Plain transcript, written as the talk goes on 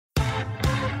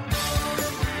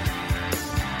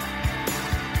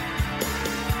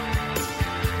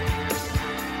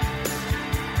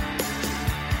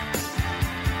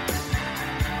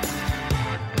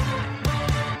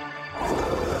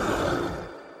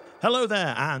Hello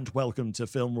there, and welcome to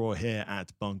Film Roar here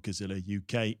at Bunkerzilla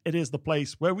UK. It is the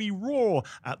place where we roar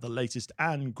at the latest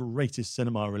and greatest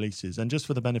cinema releases. And just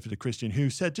for the benefit of Christian,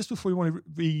 who said just before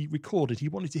we recorded, he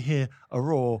wanted to hear a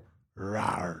roar,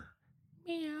 rawr.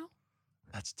 Meow.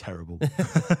 That's terrible.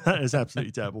 That is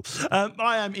absolutely terrible.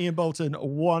 I am Ian Bolton,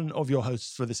 one of your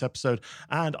hosts for this episode,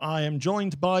 and I am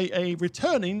joined by a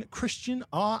returning Christian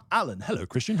R. Allen. Hello,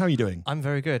 Christian. How are you doing? I'm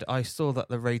very good. I saw that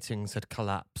the ratings had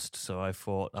collapsed, so I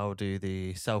thought I'll do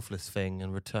the selfless thing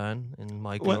and return in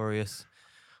my glorious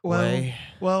way.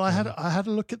 Well, I had a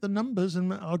look at the numbers,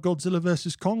 and our Godzilla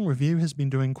vs. Kong review has been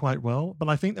doing quite well, but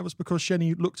I think that was because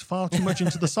Shenny looked far too much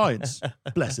into the science.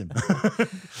 Bless him.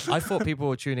 I thought people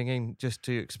were tuning in just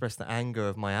to express the anger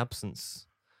of my absence.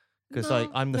 Because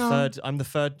I'm the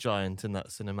third giant in that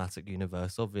cinematic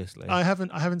universe, obviously. I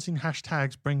haven't seen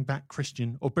hashtags bring back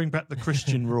Christian or bring back the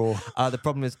Christian roar. The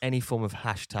problem is any form of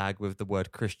hashtag with the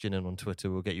word Christian in on Twitter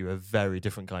will get you a very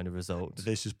different kind of result.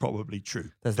 This is probably true.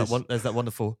 There's that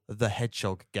wonderful The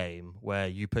Hedgehog game where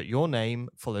you put your name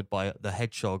followed by the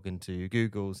hedgehog into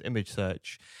Google's image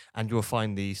search, and you'll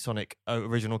find the Sonic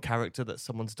original character that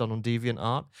someone's done on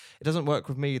DeviantArt. It doesn't work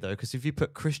with me though, because if you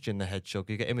put Christian the Hedgehog,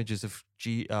 you get images of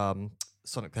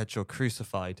Sonic the Hedgehog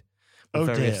crucified with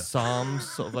various psalms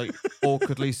sort of like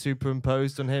awkwardly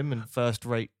superimposed on him and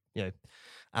first-rate,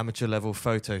 amateur level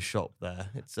Photoshop there.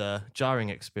 It's a jarring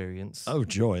experience. Oh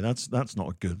joy, that's not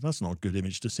a good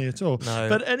image to see at all. No.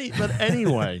 But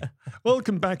anyway,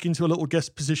 welcome back into a little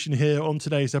guest position here on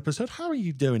today's episode. How are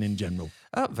you doing in general?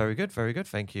 Very good,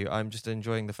 thank you. I'm just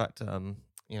enjoying the fact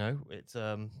it's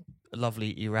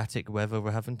lovely erratic weather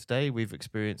we're having today. We've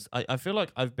experienced I feel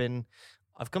like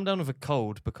I've come down with a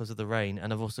cold because of the rain,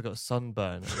 and I've also got a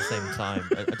sunburn at the same time.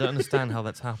 I don't understand how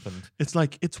that's happened. It's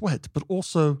like it's wet, but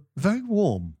also very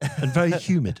warm and very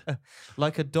humid.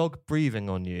 Like a dog breathing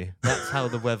on you. That's how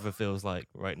the weather feels like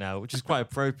right now, which is quite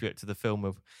appropriate to the film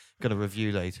we're going to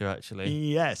review later, actually.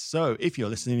 Yes. So if you're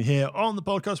listening here on the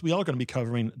podcast, we are going to be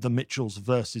covering The Mitchells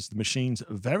versus the Machines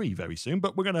very, very soon.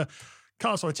 But we're going to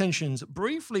cast our attentions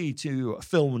briefly to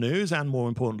film news and, more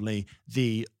importantly,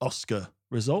 the Oscar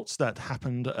results that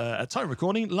happened at time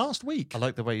recording last week. I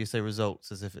like the way you say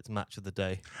results as if it's match of the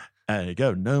day. There you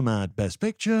go. Nomad, Best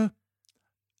Picture.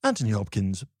 Anthony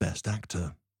Hopkins, Best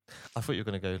Actor. I thought you were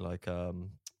going to go like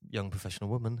Young Professional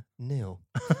Woman, Neil.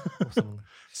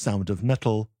 Sound of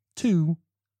Metal, 2.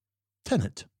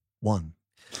 Tenet, 1.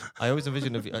 I always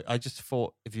envisioned, I just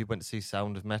thought if you went to see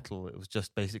Sound of Metal, it was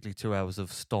just basically 2 hours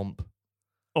of stomp.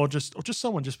 Or just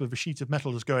someone just with a sheet of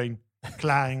metal just going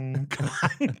clang,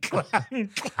 clang, clang,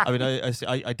 clang. I mean,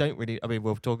 I don't really. I mean,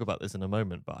 we'll talk about this in a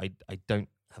moment, but I don't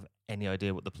have any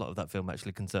idea what the plot of that film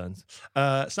actually concerns.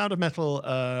 Sound of Metal.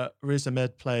 Riz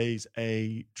Ahmed plays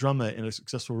a drummer in a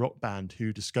successful rock band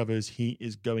who discovers he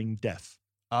is going deaf.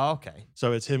 Oh, okay.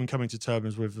 So it's him coming to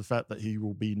terms with the fact that he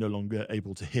will be no longer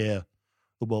able to hear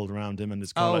the world around him, and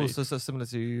it's kind of so similar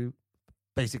to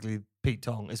basically Pete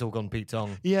Tong. It's all gone Pete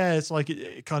Tong. Yeah, it's like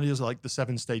it kind of is like the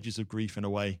 7 stages of grief in a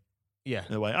way. Yeah.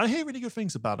 In a way. I hear really good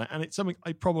things about it, and it's something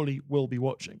I probably will be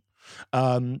watching.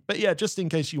 But yeah, just in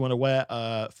case you weren't aware,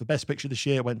 for Best Picture this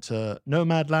year, it went to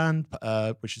Nomadland,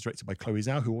 which is directed by Chloe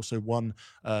Zhao, who also won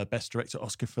Best Director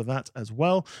Oscar for that as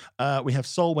well. We have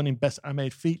Soul winning Best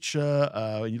Animated Feature.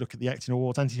 You look at the acting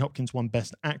awards, Anthony Hopkins won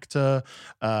Best Actor.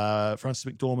 Frances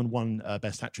McDormand won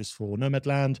Best Actress for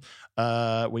Nomadland.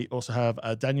 We also have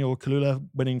Daniel Kaluuya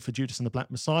winning for Judas and the Black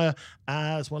Messiah,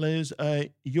 as well as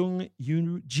Jung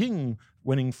Yoo Jing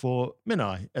winning for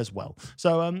Minai as well.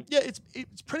 So it's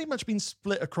pretty much been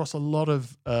split across a lot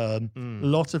of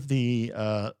the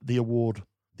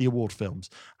award films.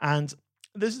 And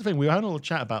this is the thing, we had a little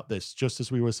chat about this just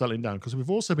as we were settling down, because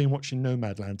we've also been watching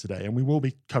Nomadland today, and we will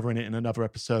be covering it in another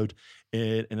episode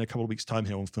in a couple of weeks' time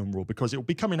here on Film Raw, because it will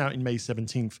be coming out in May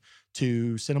 17th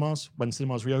to cinemas when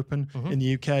cinemas reopen in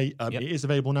the UK. It is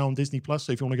available now on Disney Plus,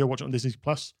 so if you want to go watch it on Disney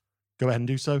Plus, go ahead and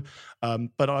do so.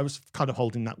 But I was kind of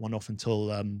holding that one off until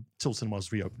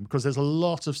cinemas reopen, because there's a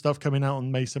lot of stuff coming out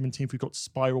on May 17th. We've got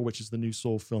Spiral, which is the new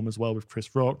Saw film as well with Chris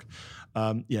Rock.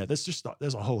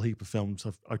 There's a whole heap of films.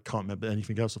 I can't remember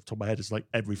anything else off the top of my head. It's like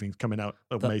everything's coming out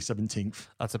on May 17th.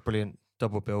 That's a brilliant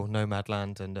double bill,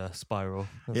 Nomadland and Spiral.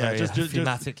 Yeah, very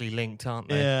thematically linked, aren't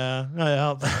they?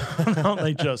 Yeah, aren't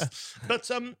they just?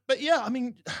 But yeah, I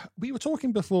mean, we were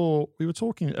talking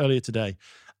earlier today,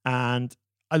 and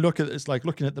I look at it's like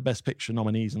looking at the Best Picture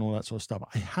nominees and all that sort of stuff.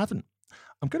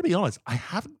 I'm going to be honest, I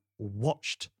haven't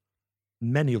watched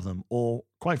many of them, or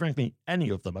quite frankly, any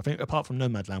of them. I think apart from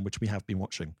Nomadland, which we have been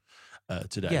watching.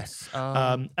 today. Yes.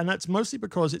 And that's mostly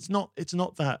because it's not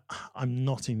that I'm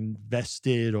not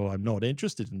invested or I'm not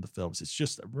interested in the films. It's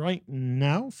just that right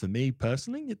now, for me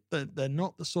personally, they're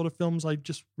not the sort of films I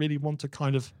just really want to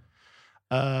kind of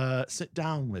sit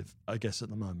down with, I guess, at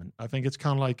the moment. I think it's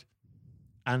kind of like,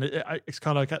 and it's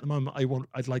kind of like at the moment,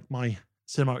 I'd like my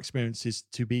cinema experiences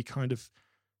to be kind of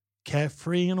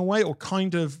carefree in a way, or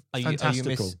kind of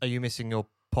fantastical. Are you missing your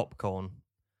popcorn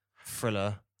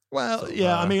thriller? Well, sort of,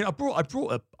 yeah. I mean, I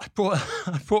brought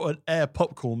an air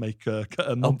popcorn maker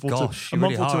a month or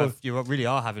two. You really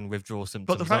are having withdrawal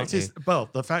symptoms. But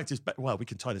the fact is, we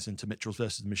can tie this into Mitchell's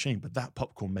versus the Machine. But that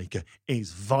popcorn maker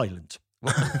is violent.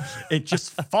 It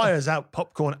just fires out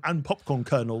popcorn and popcorn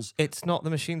kernels. It's not the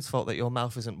machine's fault that your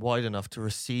mouth isn't wide enough to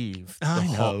receive the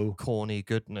hot, corny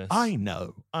goodness. I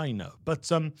know. But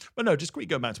no, just quickly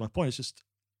going back to my point, it's just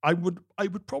I would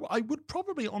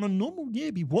probably on a normal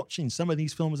year be watching some of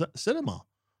these films at the cinema,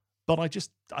 but I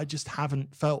just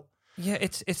haven't felt. Yeah,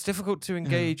 it's difficult to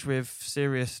engage with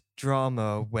serious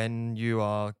drama when you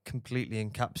are completely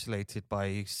encapsulated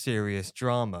by serious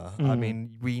drama. I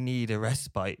mean, we need a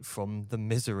respite from the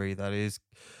misery that is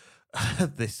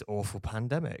this awful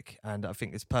pandemic, and I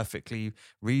think it's perfectly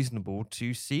reasonable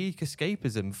to seek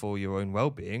escapism for your own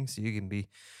well-being, so you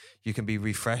can be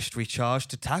refreshed, recharged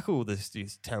to tackle this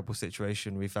terrible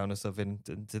situation we found ourselves in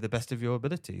to the best of your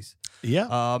abilities. Yeah.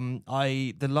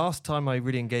 The last time I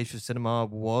really engaged with cinema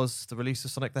was the release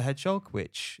of Sonic the Hedgehog,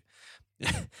 which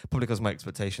probably because my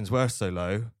expectations were so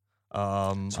low.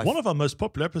 It's one of our most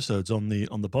popular episodes on the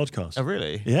podcast. Oh,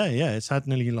 really? Yeah. It's had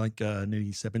nearly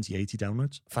 70, 80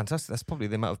 downloads. Fantastic. That's probably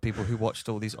the amount of people who watched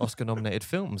all these Oscar-nominated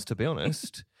films, to be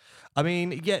honest. I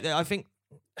mean, yeah, I think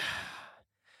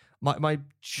my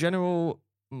general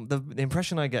the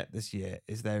impression I get this year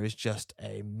is there is just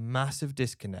a massive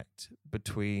disconnect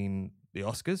between the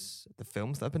Oscars, the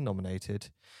films that have been nominated,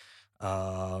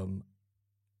 and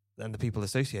the people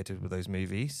associated with those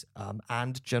movies,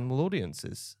 and general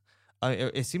audiences.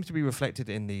 It seems to be reflected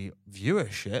in the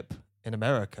viewership in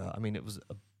America. I mean, it was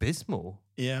abysmal.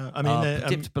 Yeah, I mean, it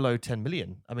dipped below 10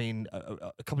 million. I mean,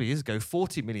 a couple of years ago,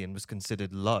 40 million was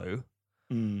considered low.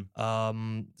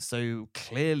 So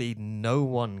clearly, no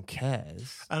one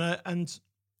cares. And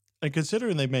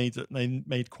considering they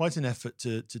made quite an effort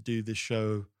to do this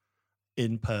show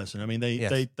in person. I mean,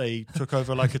 they took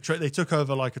over like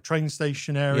a train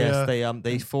station area. Yes,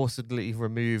 they forcibly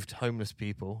removed homeless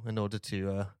people in order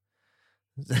to.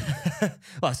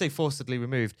 Well, I say forcibly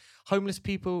removed. Homeless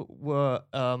people were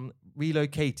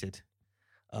relocated.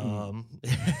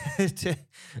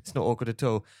 It's not awkward at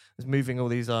all. It's moving all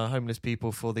these homeless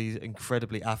people for these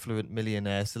incredibly affluent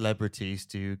millionaire celebrities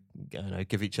to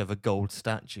give each other gold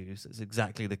statues. It's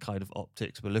exactly the kind of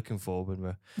optics we're looking for when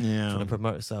we're trying to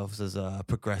promote ourselves as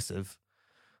progressive,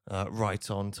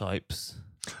 right-on types.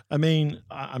 I mean,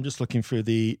 I'm just looking through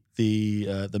the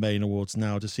main awards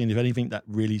now, just seeing if anything that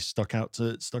really stuck out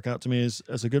to me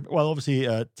as a good. Well, obviously,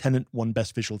 Tenet won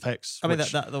Best Visual Effects. I mean, that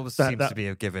seems to be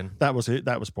a given. That was it.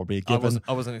 That was probably a given.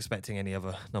 I wasn't expecting any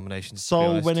other nominations.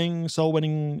 Soul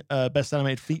winning Best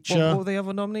Animated Feature. What were the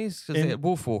other nominees?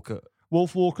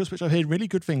 Wolfwalkers, which I've heard really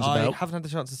good things about. I haven't had the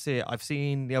chance to see it. I've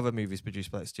seen the other movies produced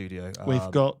by that studio.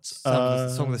 We've got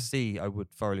Song of the Sea. I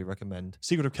would thoroughly recommend.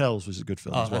 Secret of Kells was a good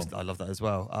film as well. I love that as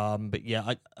well. But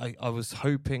yeah, I was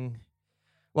hoping.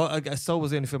 Well, I guess Soul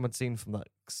was the only film I'd seen from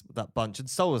that bunch, and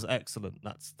Soul was excellent.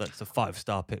 That's a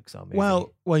 5-star Pixar movie.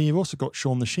 Well, you've also got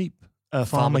Shaun the Sheep.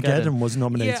 Farmageddon was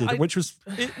nominated, which was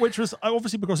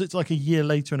obviously because it's like a year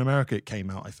later in America it came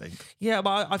out, I think. Yeah,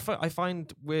 but I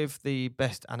find with the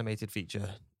Best Animated Feature,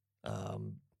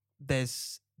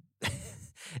 there's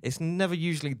it's never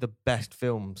usually the best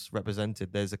films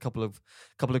represented. There's a couple of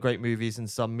great movies and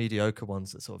some mediocre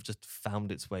ones that sort of just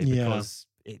found its way because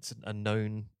it's a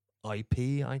known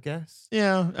IP, I guess.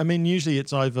 Yeah, I mean, usually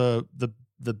it's either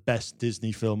the best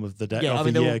Disney film of the day. Yeah, I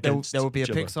mean, there will be a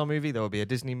Pixar movie, there will be a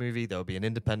Disney movie, there will be an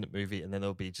independent movie, and then there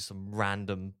will be just some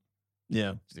random.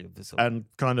 Yeah, and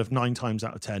kind of 9 times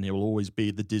out of 10, it will always be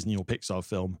the Disney or Pixar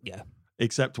film. Yeah,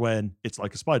 except when it's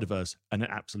like a Spider-Verse, and it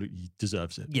absolutely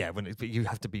deserves it. Yeah, but you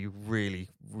have to be really,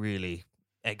 really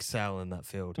excel in that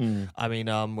field. I mean,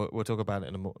 we'll talk about it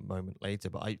in a moment later,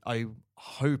 but I'm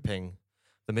hoping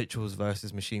the Mitchells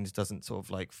versus Machines doesn't sort of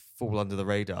like fall under the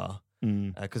radar.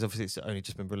 Because obviously it's only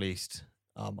just been released.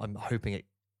 I'm hoping it.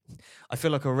 I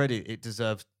feel like already it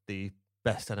deserves the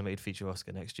Best Animated Feature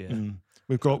Oscar next year.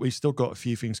 We've still got a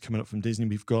few things coming up from Disney.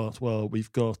 We've got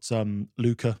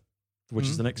Luca, which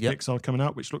is the next Pixar coming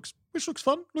out, which looks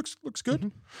fun, looks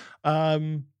good.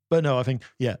 But no, I think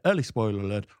early spoiler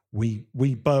alert. we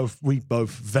both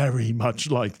very much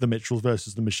like the Mitchells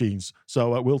versus the Machines.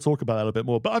 So we'll talk about that a bit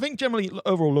more. But I think generally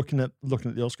overall looking at the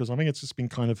Oscars, I think it's just been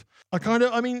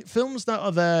I mean, films that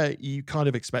are there you kind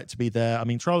of expect to be there. I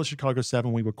mean, Trial of Chicago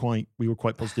 7 we were quite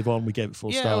positive on. We gave it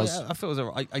 4 stars. I feel it was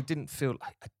all right. I didn't feel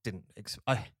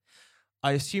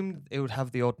I assumed it would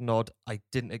have the odd nod. I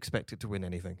didn't expect it to win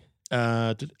anything.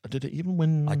 Did it even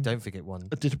win? I don't think it won.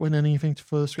 Did it win anything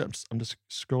for the script? I'm just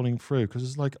scrolling through because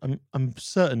it's like I'm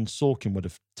certain Sorkin would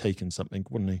have taken something,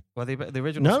 wouldn't he? Well, the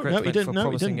original script he went didn't. for No,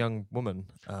 Promising he didn't. Young Woman.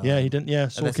 Yeah, he didn't. Yeah,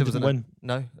 Sorkin didn't win.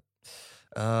 No.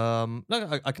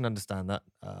 No, I can understand that.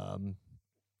 In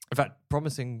fact,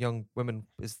 Promising Young Women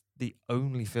is the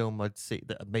only film I'd see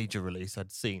that a major release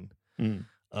I'd seen.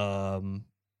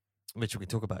 Which we can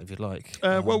talk about if you'd like.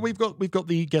 Well, we've got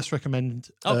the guest recommend.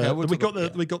 Okay,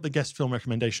 we got the guest film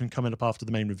recommendation coming up after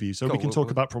the main review, so Cool, we can talk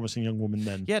we'll- about Promising Young Woman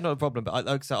then. Yeah, not a problem. But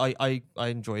I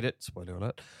enjoyed it. Spoiler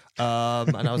alert.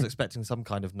 And I was expecting some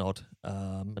kind of nod,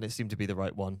 and it seemed to be the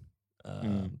right one.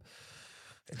 In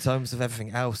terms of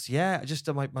everything else, yeah, just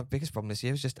my biggest problem this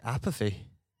year was just apathy.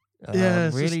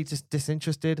 It's Really just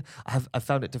disinterested. I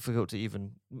found it difficult to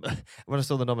even when I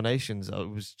saw the nominations. I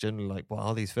was generally like, "What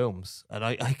are these films?" And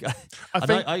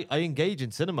I engage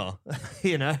in cinema.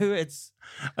 You know, it's.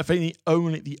 I think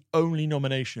the only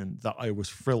nomination that I was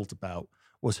thrilled about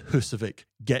was Husavik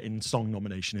getting song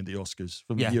nomination in the Oscars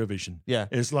from Eurovision. Yeah.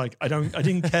 It's like I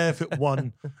didn't care if it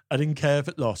won, I didn't care if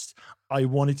it lost. I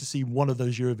wanted to see one of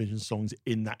those Eurovision songs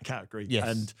in that category. Yes.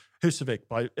 And Husavik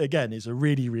again is a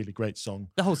really, really great song.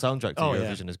 The whole soundtrack to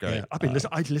Eurovision is great. Yeah. I've been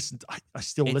listening. I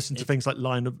still listen to things like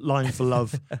Line for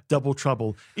Love, Double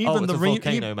Trouble. Even the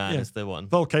Volcano Man is the one.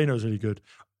 Volcano's really good.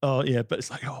 Oh yeah, but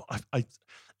it's like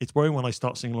it's worrying when I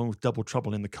start singing along with Double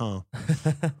Trouble in the car.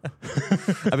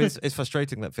 I mean, it's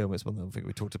frustrating, that film. It's one that I think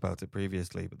we talked about it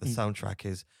previously, but the soundtrack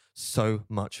is so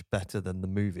much better than the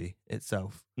movie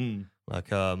itself. Like,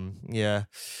 yeah,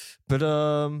 but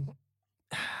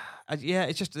yeah,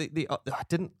 it's just I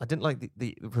didn't like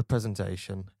the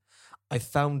representation. I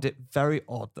found it very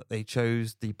odd that they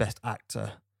chose the Best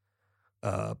Actor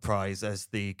prize as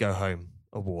the Go Home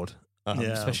award.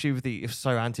 Especially with the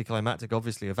so anticlimactic,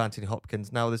 obviously, of Anthony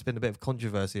Hopkins. Now, there's been a bit of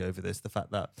controversy over this. The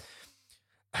fact that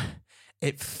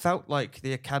it felt like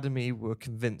the Academy were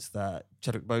convinced that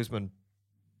Chadwick Boseman,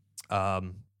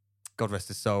 God rest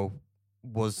his soul,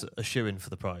 was a shoo-in for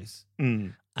the prize.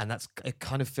 And it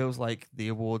kind of feels like the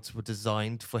awards were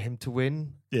designed for him to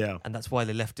win. Yeah. And that's why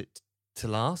they left it to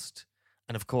last.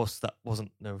 And of course, that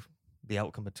wasn't the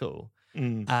outcome at all.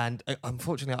 And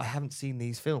unfortunately, I haven't seen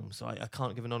these films, so I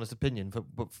can't give an honest opinion.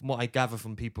 But from what I gather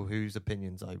from people whose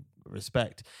opinions I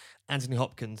respect, Anthony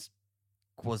Hopkins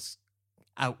was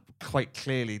out quite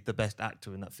clearly the best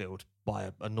actor in that field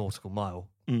by a nautical mile.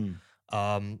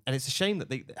 And it's a shame that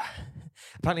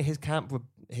apparently his camp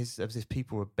his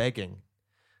people were begging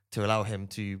to allow him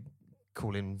to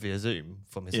call in via Zoom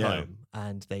from his home,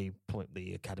 and the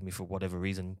Academy, for whatever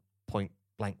reason, point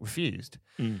blank refused,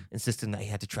 insisting that he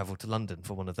had to travel to London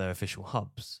for one of their official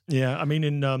hubs. Yeah, I mean,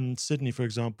 in Sydney, for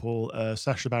example,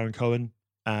 Sacha Baron Cohen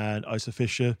and Issa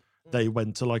Fisher, they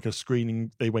went to like a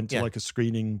screening. They went to like a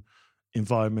screening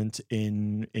environment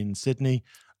in Sydney,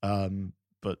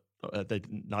 but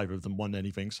neither of them won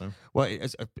anything. So, well,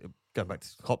 going back to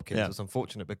Hopkins, it was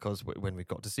unfortunate because when we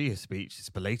got to see his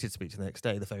belated speech the next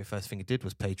day, the very first thing he did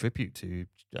was pay tribute to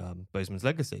Boseman's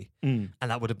legacy, and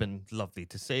that would have been lovely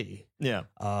to see. Yeah,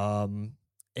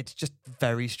 it's just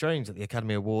very strange that the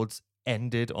Academy Awards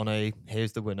ended on a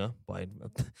 "here's the winner" by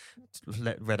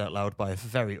read out loud by a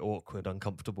very awkward,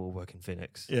 uncomfortable Joaquin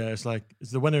Phoenix. Yeah, it's like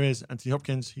the winner is Anthony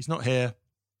Hopkins. He's not here.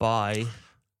 Bye.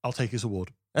 I'll take his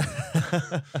award.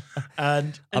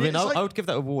 and I mean, I would give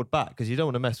that award back because you don't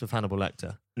want to mess with Hannibal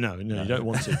Lecter. No, you don't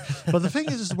want to. But the thing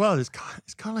is, as well, it's kind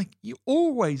of like you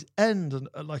always end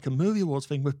like a movie awards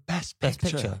thing with best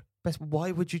picture.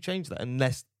 Why would you change that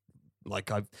unless,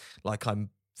 I'm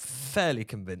fairly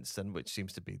convinced, and which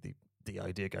seems to be the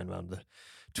idea going around the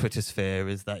Twitter sphere,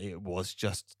 is that it was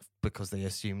just because they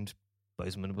assumed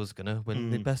Boseman was going to win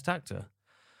the best actor.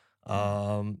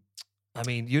 I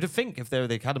mean, you'd think if they were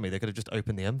the Academy, they could have just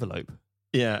opened the envelope.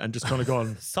 Yeah, and just kind of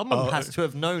gone. Someone has to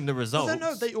have known the results.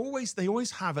 No, they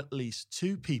always have at least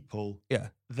two people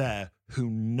there who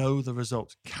know the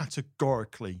results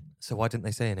categorically. So why didn't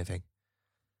they say anything?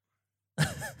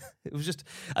 It was just,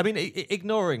 I mean,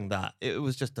 ignoring that, it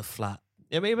was just a flat.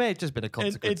 I mean, it may have just been a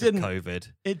consequence of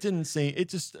COVID. It didn't seem. It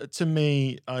just, to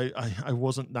me, I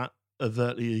wasn't that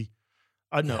overtly.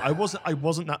 I don't know. I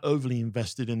wasn't that overly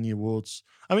invested in the awards.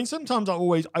 I mean, sometimes I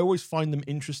always find them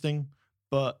interesting,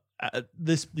 but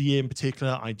this year in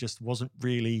particular, I just wasn't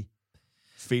really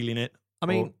feeling it. I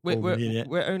mean, or reading it.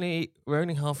 we're only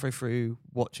halfway through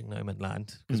watching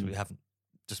Nomadland because Mm. we haven't,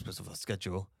 just because of our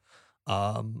schedule,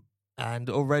 and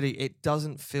already it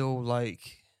doesn't feel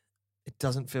like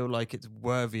it's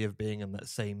worthy of being in that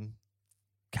same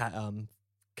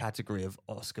category of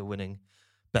Oscar-winning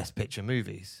Best Picture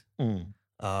movies. Mm.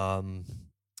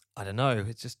 I don't know.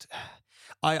 It's just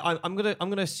I'm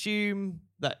gonna assume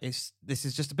that this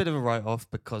is just a bit of a write-off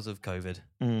because of COVID,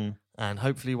 Mm. and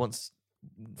hopefully once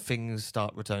things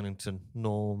start returning to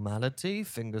normality,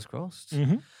 fingers crossed.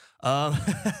 Mm-hmm.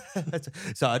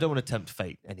 So I don't want to tempt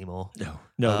fate anymore.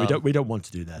 No, we don't want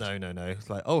to do that. No. It's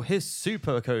like, oh, here's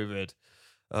super COVID.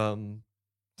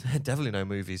 Definitely no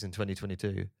movies in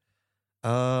 2022.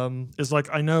 It's like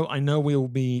I know we'll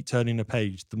be turning a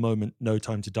page the moment No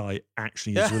Time to Die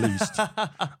actually is released.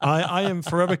 I am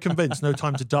forever convinced No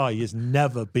Time to Die is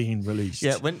never being released.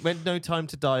 Yeah, when No Time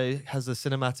to Die has a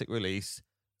cinematic release,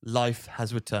 life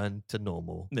has returned to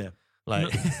normal. Yeah.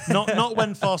 Like not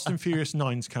when Fast and Furious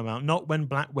 9s come out, not when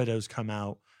Black Widows come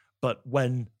out, but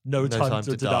when No Time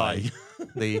to Die.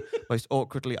 The most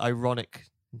awkwardly ironic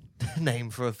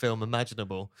name for a film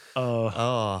imaginable.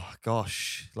 Oh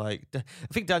gosh, like I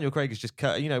think Daniel Craig is just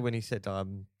when he said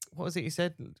what was it he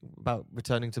said about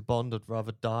returning to Bond? I'd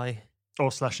rather die.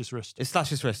 Or slash his wrist. It's slash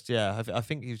his wrist. Yeah, I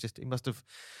think he must have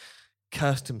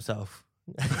cursed himself.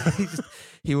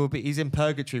 He's in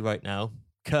purgatory right now,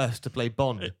 cursed to play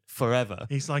Bond forever.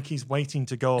 He's waiting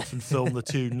to go off and film the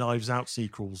 2 Knives Out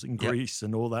sequels in Greece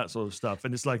and all that sort of stuff.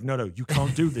 And it's like, no, you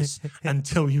can't do this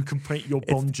until you complete your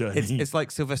Bond journey. It's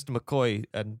like Sylvester McCoy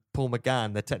and Paul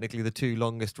McGann. They're technically the 2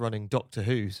 longest running Doctor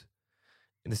Who's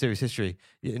in the series history.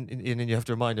 And you have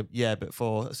to remind them, but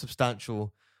for a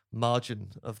substantial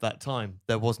margin of that time,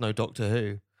 there was no Doctor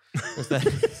Who.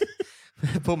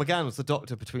 Paul McGann was the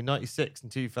Doctor between 96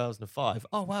 and 2005.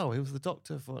 Oh, wow. He was the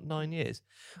Doctor for 9 years.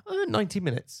 90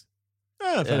 minutes.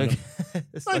 Yeah, fair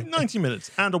enough. 90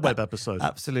 minutes and a web episode.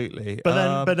 Absolutely.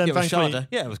 But then thankfully... Shada.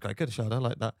 Yeah, it was quite good. Shada, I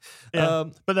like that. Yeah.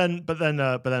 But then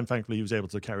thankfully he was able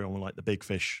to carry on with like the Big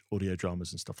Fish audio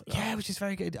dramas and stuff like that. Yeah, which is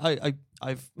very good.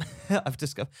 I've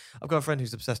discovered... I've got a friend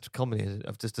who's obsessed with comedy, and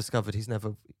I've just discovered he's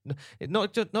never...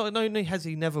 Not only has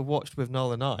he never watched With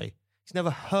Noel and I, he's never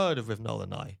heard of With Noel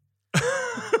and I.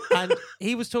 And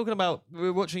he was talking about, we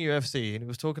were watching UFC, and he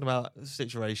was talking about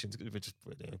situations. We're just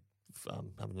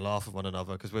having a laugh with one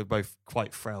another because we're both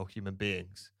quite frail human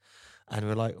beings. And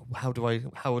we're like, how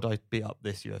would I beat up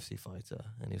this UFC fighter?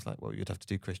 And he's like, well, you'd have to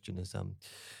do, Christian, is go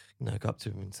up to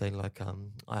him and say like,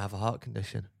 I have a heart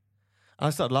condition. And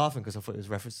I started laughing because I thought he was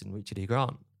referencing Richard E.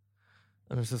 Grant.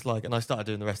 And it was just like, and I started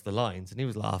doing the rest of the lines, and he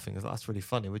was laughing. I was like, that's really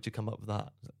funny. Where'd you come up with that? I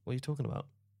was like, what are you talking about?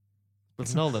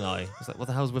 With Noel and I. I was like, what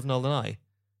the hell's With Noel and I?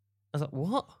 I was like,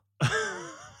 what?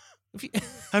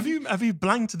 Have you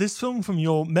blanked this film from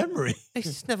your memory? I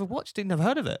just never watched it, never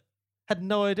heard of it. Had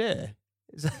no idea.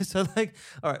 So like,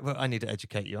 all right, well, I need to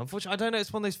educate you. Unfortunately, I don't know.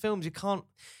 It's one of those films you can't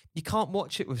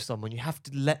watch it with someone. You have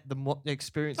to let them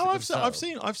experience it themselves.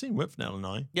 I've seen With Noel and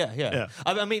I. Yeah.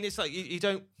 I mean, it's like you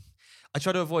don't. I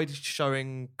try to avoid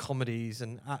showing comedies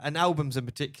and albums in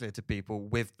particular to people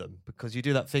with them, because you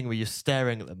do that thing where you're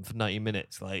staring at them for 90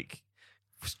 minutes, like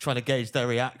trying to gauge their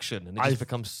reaction, and it just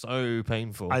becomes so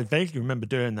painful. I vaguely remember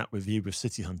doing that with you with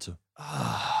City Hunter,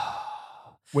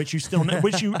 which you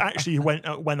actually went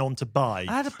on to buy.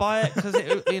 I had to buy it because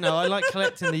I like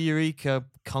collecting the Eureka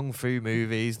kung fu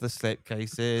movies, the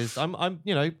slipcases.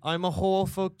 I'm a whore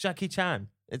for Jackie Chan.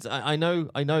 I know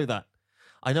that.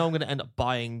 I know I'm going to end up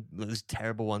buying those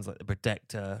terrible ones like The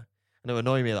Protector. And it'll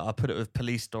annoy me that I put it with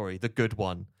Police Story, the good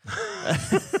one.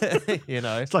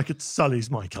 It's like it sullies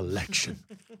my collection.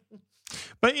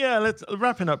 But yeah, let's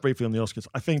wrapping up briefly on the Oscars.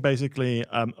 I think basically,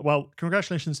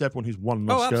 congratulations to everyone who's won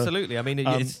an Oscar. Oh, absolutely. I mean,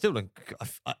 it's still,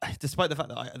 despite the fact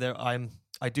that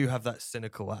I do have that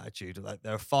cynical attitude. Like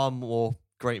there are far more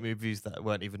great movies that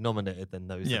weren't even nominated than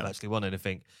those that have actually won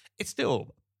anything. It's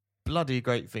still bloody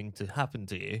great thing to happen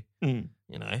to you, it's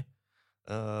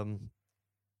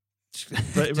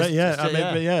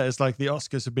like the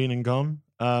Oscars have been and gone.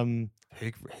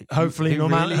 Hopefully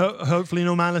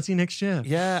normality next year.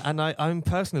 Yeah, and I'm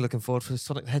personally looking forward for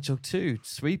Sonic the Hedgehog 2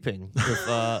 sweeping with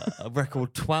a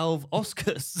record 12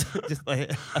 Oscars. Just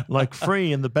like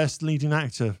 3 in the best leading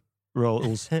actor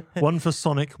roles. One for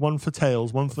Sonic, one for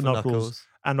Tails, one for Knuckles.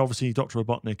 And obviously Dr.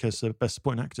 Robotnik as best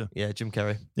supporting actor. Yeah, Jim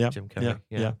Carrey. Yeah, Jim Carrey.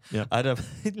 Yeah.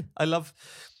 I love.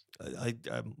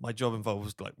 My job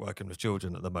involves like working with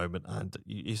children at the moment, and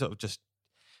you sort of just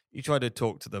you try to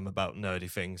talk to them about nerdy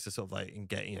things to sort of like and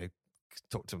get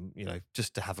talk to them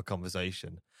just to have a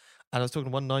conversation. And I was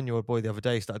talking to one 9-year-old boy the other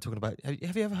day. Started talking about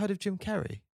have you ever heard of Jim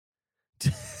Carrey?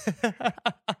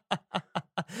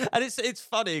 And it's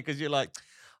funny because you're like,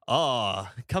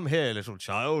 come here, little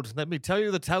child. Let me tell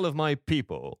you the tale of my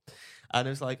people. And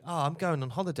it's like, I'm going on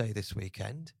holiday this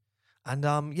weekend. And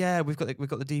we've got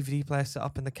the DVD player set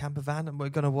up in the camper van, and we're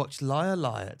going to watch Liar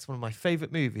Liar. It's one of my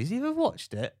favourite movies. You ever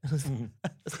watched it?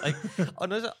 It's like,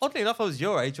 oddly enough, I was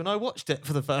your age when I watched it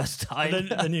for the first time. And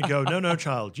then you go, no,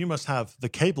 child, you must have the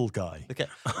Cable Guy.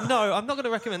 No, I'm not going to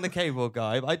recommend the Cable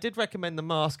Guy. But I did recommend The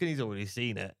Mask, and he's already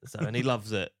seen it, and he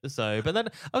loves it. So, but then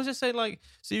I was just saying, like,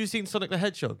 so you've seen Sonic the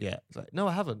Hedgehog yet? It's like, no,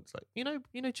 I haven't. It's like, you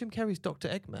know, Jim Carrey's Dr.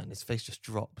 Eggman. His face just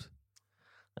dropped.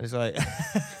 And it's like,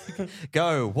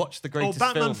 go watch the greatest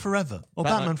film. Or Batman Forever. Or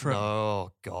Batman Forever.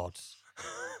 Oh, God.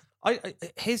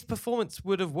 His performance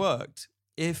would have worked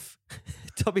if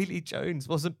Tommy Lee Jones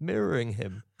wasn't mirroring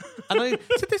him. And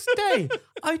to this day,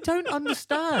 I don't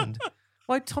understand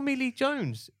why Tommy Lee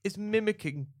Jones is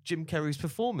mimicking Jim Carrey's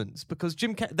performance, because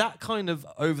that kind of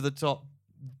over-the-top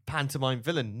pantomime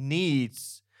villain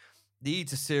needs a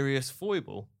serious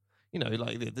foible. You know,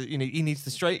 like he needs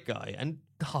the straight guy, and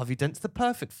Harvey Dent's the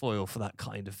perfect foil for that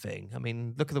kind of thing. I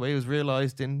mean, look at the way it was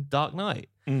realised in Dark Knight,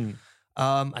 and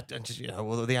just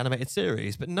all the animated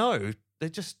series. But no,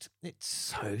 it's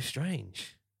so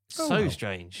strange,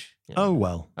 strange. You know? Oh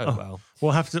well.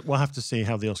 We'll have to see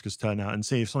how the Oscars turn out and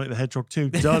see if Sonic the Hedgehog 2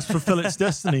 does fulfill its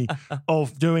destiny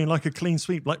of doing like a clean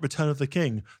sweep, like Return of the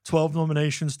King. 12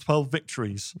 nominations, 12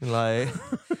 victories. Like,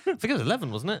 I think it was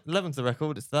 11, wasn't it? 11's the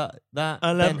record. It's that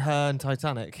Ben-Hur and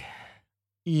Titanic.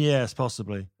 Yes,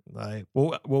 possibly. Like,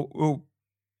 well,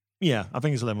 yeah, I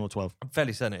think it's 11 or 12. I'm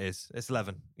fairly certain it is. It's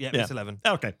 11. Yeah, it's 11.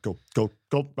 Okay, cool.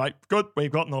 Right, good.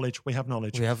 We've got knowledge. We have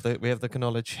knowledge. We have the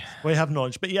knowledge. We have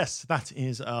knowledge. But yes, that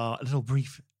is a little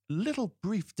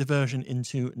brief diversion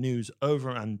into news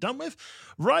over and done with.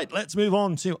 Right, let's move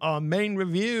on to our main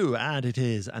review, and it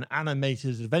is an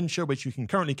animated adventure which you can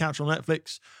currently catch on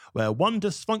Netflix, where one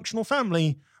dysfunctional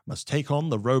family must take on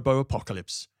the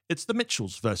robo-apocalypse. It's the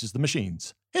Mitchells versus the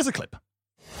Machines. Here's a clip.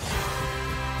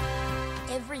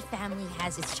 Every family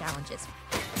has its challenges.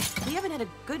 We haven't had a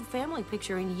good family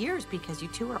picture in years because you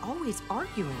two are always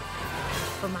arguing.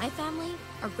 For my family,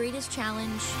 our greatest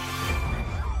challenge...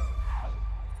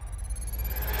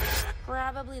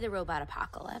 probably the robot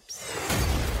apocalypse.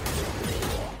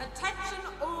 Attention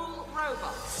all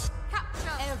robots.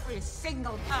 Capture every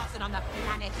single person on the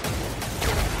planet.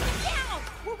 Now,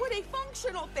 what would a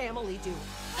functional family do?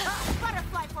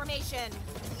 Butterfly formation.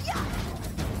 Yeah.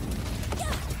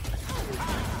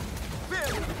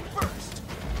 Barely burst.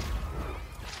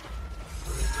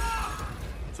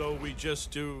 So we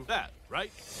just do that,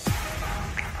 right?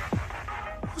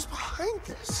 Who's behind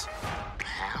this?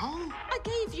 Pal? I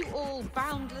gave you all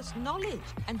boundless knowledge,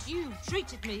 and you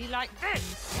treated me like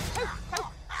this. Poke,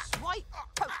 poke, swipe,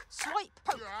 poke, swipe,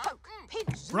 poke, poke,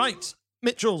 pinch. Right.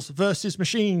 Mitchells versus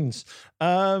Machines.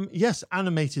 Yes,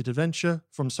 animated adventure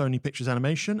from Sony Pictures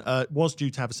Animation. Was due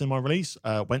to have a cinema release,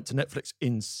 went to Netflix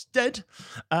instead.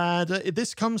 And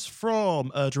this comes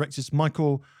from directors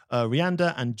Michael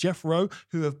Rianda and Jeff Rowe,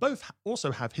 who have both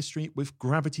also have history with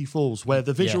Gravity Falls, where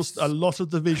the visuals, a lot of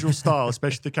the visual style,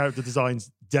 especially the character designs,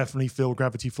 definitely feel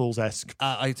Gravity Falls-esque.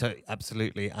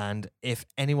 Absolutely. And if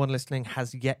anyone listening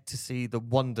has yet to see the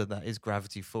wonder that is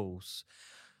Gravity Falls,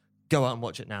 go out and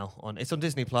watch it now. It's on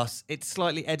Disney Plus. It's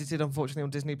slightly edited, unfortunately, on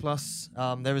Disney Plus.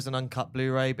 There is an uncut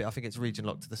Blu-ray, but I think it's region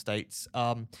locked to the States.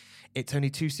 It's only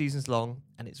 2 seasons long,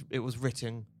 and it was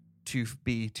written to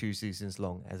be 2 seasons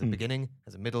long, as a beginning,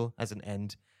 as a middle, as an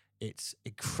end. It's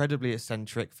incredibly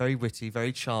eccentric, very witty,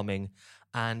 very charming,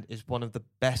 and is one of the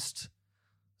best,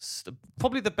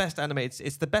 probably the best animated.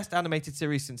 It's the best animated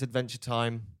series since Adventure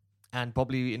Time, and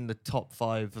probably in the top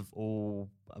 5 of all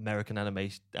American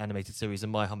animated series, in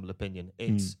my humble opinion.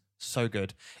 It's so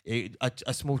good.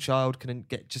 A small child can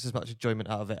get just as much enjoyment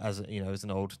out of it as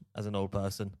an old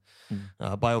person.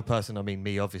 By old person, I mean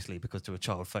me, obviously, because to a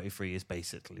child, 33 is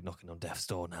basically knocking on death's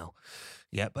door now.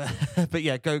 Yeah, but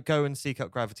yeah, go and seek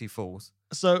out Gravity Falls.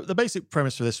 So the basic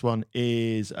premise for this one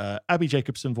is Abby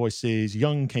Jacobson voices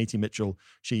young Katie Mitchell.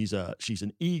 She's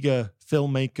an eager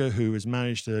filmmaker who has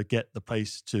managed to get the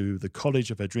place to the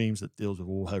college of her dreams that deals with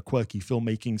all her quirky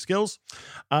filmmaking skills.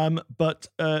 But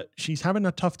she's having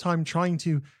a tough time trying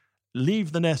to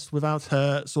leave the nest without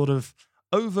her sort of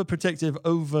overprotective,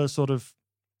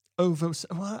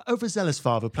 overzealous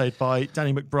father, played by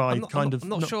Danny McBride. I'm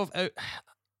not sure if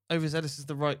overzealous is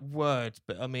the right word,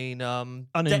 but I mean...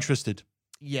 uninterested.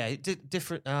 Yeah,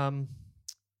 different.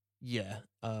 Yeah.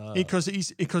 Because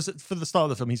for the start of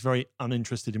the film, he's very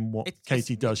uninterested in what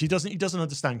Katie does. He doesn't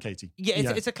understand Katie. Yeah,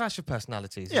 it's a clash of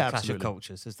personalities. Yeah, a clash absolutely. of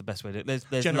cultures is the best way to. There's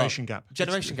Generation gap.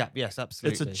 Generation gap. Yes,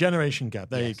 absolutely. It's a generation gap.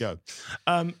 There you go.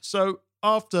 So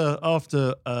after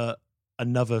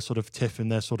another sort of tiff in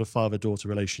their sort of father-daughter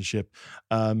relationship,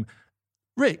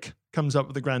 Rick comes up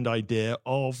with the grand idea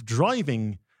of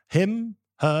driving him,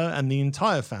 her, and the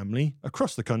entire family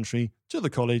across the country to the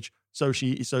college so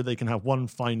they can have one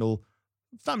final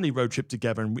family road trip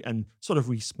together and sort of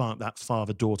re-spark that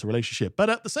father-daughter relationship. But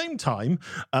at the same time,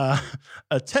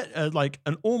 like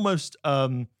an almost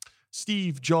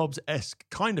Steve Jobs-esque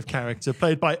kind of character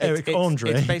played by Eric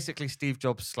Andre. It's basically Steve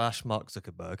Jobs / Mark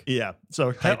Zuckerberg. Yeah.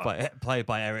 So played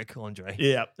by Eric Andre.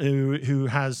 Yeah, who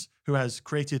has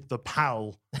created the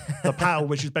PAL,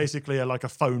 which is basically like a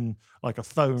phone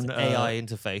AI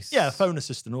interface. Yeah, phone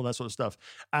assistant, all that sort of stuff,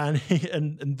 and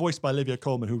and voiced by Olivia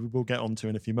Colman, who we'll get onto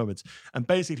in a few moments. And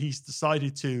basically, he's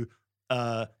decided to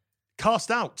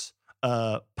cast out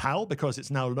PAL because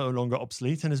it's now no longer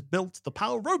obsolete, and has built the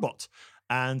PAL robot.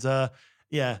 And the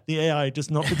AI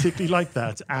does not particularly like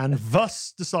that, and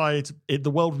thus decide the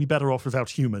world would be better off without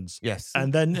humans. Yes,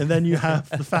 and then you have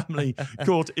the family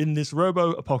caught in this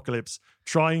robo apocalypse,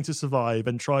 trying to survive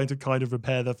and trying to kind of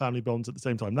repair their family bonds at the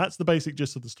same time. That's the basic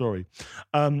gist of the story.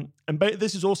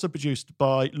 This is also produced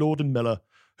by Lord and Miller,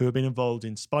 who have been involved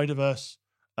in Spider-Verse,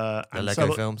 and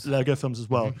Lego films as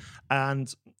well,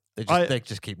 and. They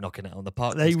just keep knocking it on the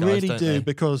park. They really do,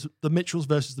 because The Mitchells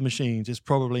versus the Machines is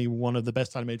probably one of the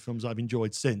best animated films I've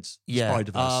enjoyed since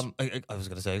Spider-Verse. I was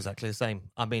going to say exactly the same.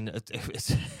 I mean, it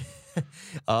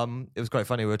was quite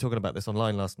funny. We were talking about this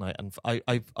online last night, and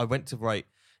I went to write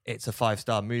it's a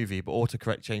 5-star movie, but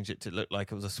autocorrect changed it to look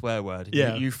like it was a swear word.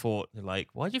 Yeah. You thought, like,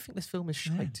 why do you think this film is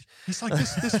shite? Yeah. It's like,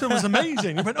 this film is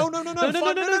amazing. You went, oh, no,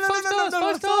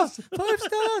 5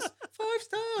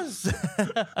 stars.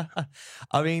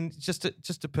 I mean, just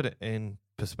to put it in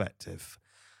perspective,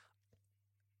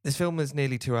 this film is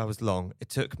nearly 2 hours long. It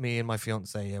took me and my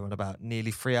fiance about nearly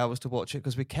 3 hours to watch it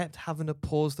because we kept having to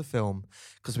pause the film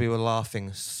because we were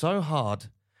laughing so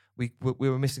hard we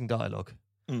were missing dialogue.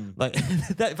 Like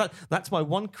that's my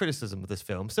one criticism of this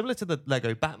film. Similar to the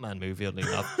Lego Batman movie, oddly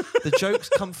enough, the jokes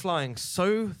come flying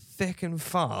so thick and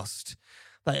fast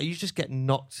that you just get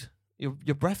knocked.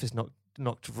 Your breath is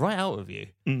knocked right out of you.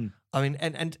 I mean,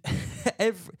 and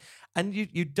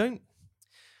you don't.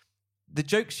 The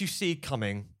jokes you see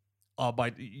coming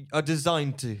are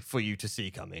designed for you to see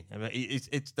coming. I mean,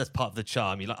 it's that's part of the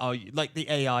charm. Like the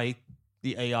AI.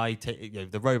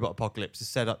 The robot apocalypse is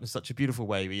set up in such a beautiful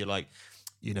way where you're like,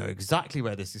 you know exactly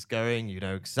where this is going. You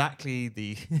know exactly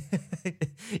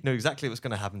exactly what's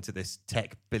going to happen to this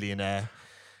tech billionaire.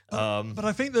 But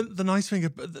I think the nice thing,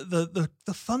 the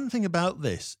fun thing about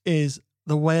this is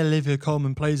the way Olivia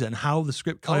Colman plays it and how the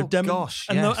script kind of demonstrates,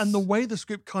 and the way the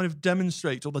script kind of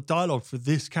demonstrates, or the dialogue for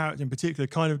this character in particular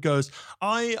kind of goes,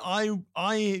 I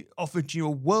offered you a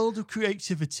world of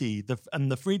creativity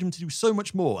and the freedom to do so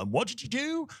much more. And what did you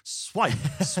do? Swipe,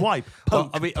 poke.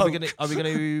 Are we going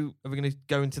to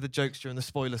go into the jokes during the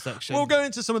spoiler section? We'll go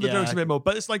into some of the jokes a bit more,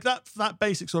 but it's like that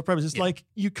basic sort of premise. It's like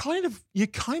you kind of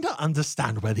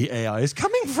understand where the AI is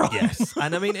coming from. Yes,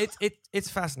 and I mean it's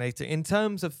fascinating in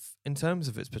terms of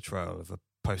its portrayal of a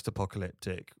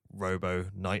post-apocalyptic robo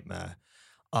nightmare.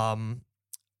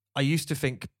 I used to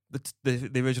think that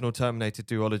the original Terminator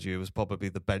duology was probably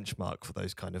the benchmark for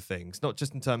those kind of things, not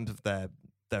just in terms of their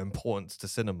importance to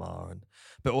cinema,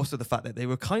 but also the fact that they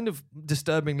were kind of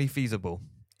disturbingly feasible,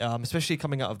 especially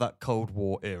coming out of that Cold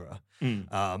War era.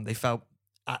 They felt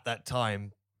at that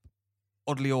time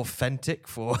oddly authentic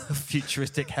for a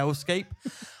futuristic hellscape.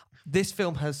 This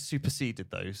film has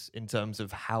superseded those in terms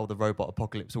of how the robot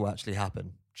apocalypse will actually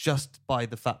happen, just by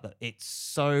the fact that it's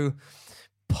so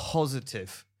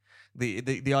positive.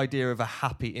 The idea of a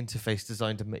happy interface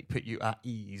designed to put you at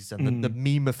ease, and the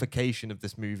memification of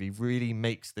this movie really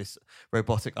makes this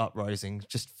robotic uprising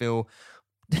just feel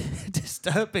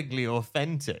disturbingly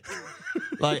authentic.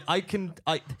 Like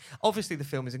obviously the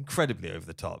film is incredibly over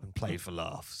the top and played for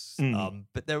laughs,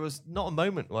 but there was not a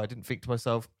moment where I didn't think to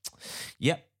myself,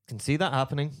 yep, can see that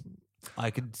happening.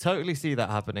 I can totally see that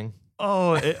happening.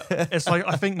 Oh, it's like,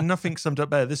 I think nothing summed up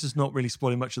better. This is not really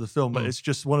spoiling much of the film, but it's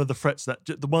just one of the threats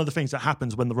one of the things that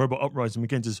happens when the robot uprising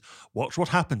begins is, watch what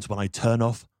happens when I turn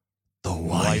off the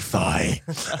Wi-Fi.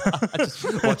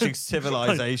 Just watching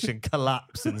civilization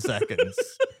collapse in seconds.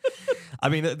 I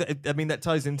mean that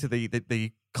ties into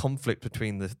the conflict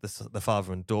between the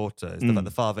father and daughter. Is the fact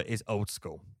the father is old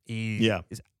school. He's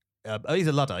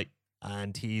a Luddite,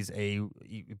 and he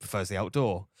prefers the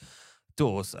outdoor.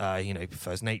 outdoors, he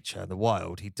prefers nature, the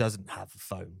wild. He doesn't have a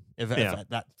phone.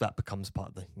 That becomes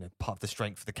part of the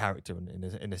strength of the character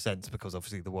in a sense, because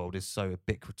obviously the world is so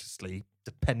ubiquitously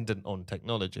dependent on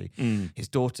technology. His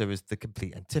daughter is the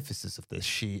complete antithesis of this.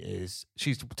 She's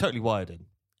totally wired in,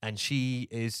 and she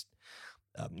is,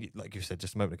 like you said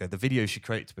just a moment ago, the videos she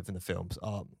creates within the films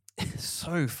are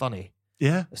so funny.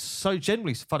 Yeah, so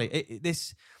genuinely funny.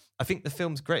 I think the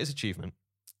film's greatest achievement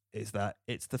is that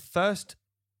it's the first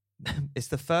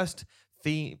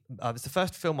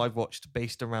film I've watched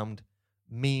based around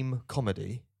meme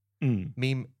comedy,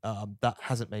 that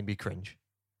hasn't made me cringe.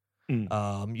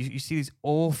 You see these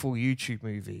awful YouTube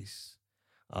movies.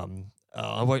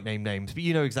 I won't name names, but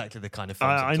you know exactly the kind of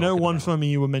films I know one about. film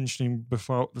you were mentioning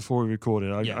before we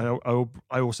recorded.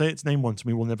 I will say its name once, and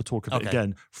we will never talk of it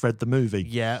again. Fred the movie.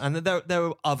 Yeah, and there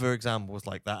are other examples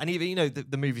like that. And even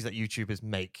the movies that YouTubers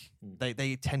make,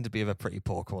 they tend to be of a pretty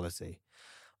poor quality.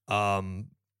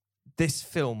 This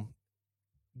film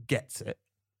gets it,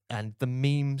 and the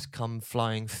memes come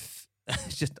flying.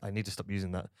 It's just, I need to stop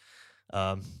using that.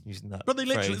 But they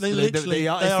phrase. literally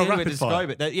are rapid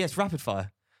fire. Yes, rapid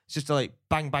fire. It's just like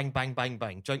bang, bang, bang, bang,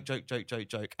 bang, joke, joke, joke, joke,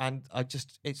 joke, and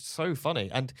it's so funny,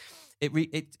 and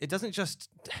it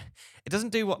doesn't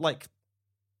do what like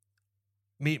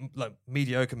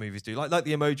mediocre movies do, like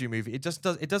the Emoji Movie. It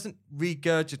doesn't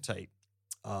regurgitate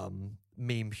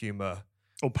meme humor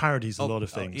or parodies a lot of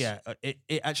things.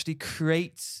 It actually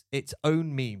creates its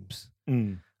own memes.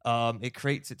 It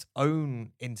creates its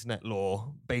own internet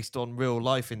lore based on real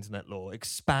life internet lore,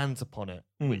 expands upon it,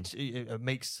 which it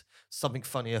makes something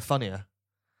funnier.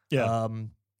 Yeah.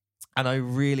 And I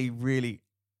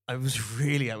was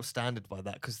really outstanded by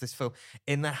that, because this film,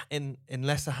 in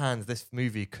lesser hands, this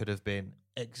movie could have been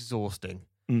exhausting,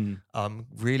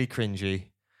 really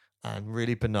cringy and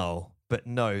really banal. But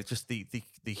no, just the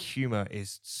humor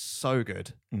is so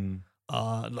good.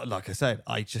 Like I said,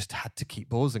 I just had to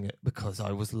keep pausing it because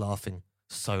I was laughing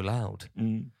so loud.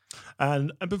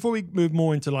 And before we move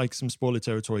more into like some spoiler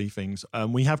territory things,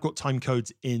 we have got time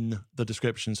codes in the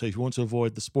description. So if you want to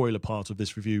avoid the spoiler part of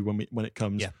this review when it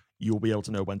comes, you'll be able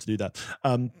to know when to do that.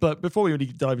 But before we really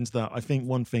dive into that, I think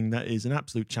one thing that is an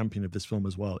absolute champion of this film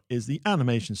as well is the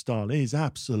animation style. It is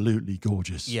absolutely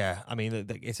gorgeous. Yeah, I mean,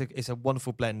 it's a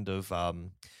wonderful blend of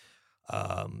kind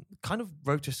of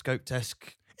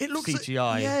rotoscope-esque. It looks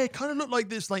CGI. It kind of looked like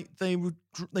this. Like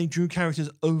they drew characters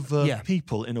over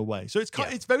people in a way. So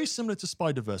it's very similar to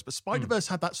Spider-Verse, but Spider-Verse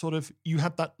had that sort of, you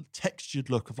had that textured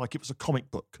look of like it was a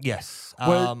comic book. Yes.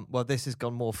 Well, this has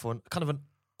gone more for kind of an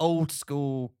old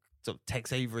school sort of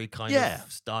Tex Avery kind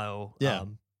of style. Yeah.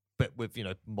 But with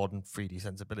modern 3D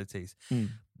sensibilities.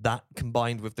 That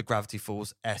combined with the Gravity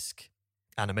Falls-esque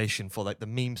animation for like the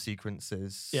meme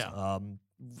sequences. Yeah.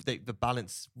 The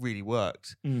balance really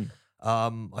worked.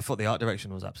 I thought the art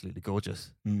direction was absolutely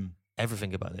gorgeous.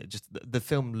 Everything about it. Just the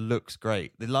film looks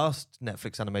great. The last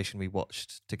Netflix animation we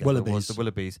watched together was The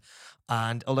Willoughbys.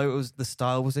 And although the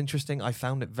style was interesting, I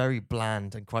found it very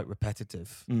bland and quite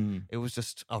repetitive. It was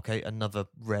just, okay, another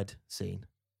red scene.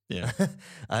 Yeah.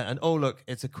 And oh, look,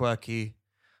 it's a quirky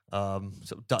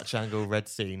sort of Dutch angle red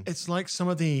scene. It's like some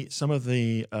of the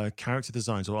character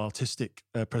designs or artistic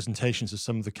presentations of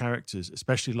some of the characters,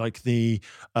 especially like the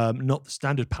not the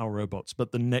standard Power Robots,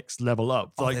 but the next level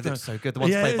up. Oh, they look so good. The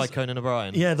ones played by Conan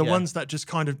O'Brien. Yeah, the ones that just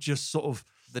kind of just sort of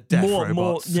the death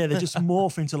robots. They just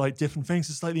morph into like different things.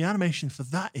 It's like the animation for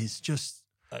that is just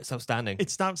it's outstanding.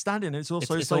 It's outstanding. It's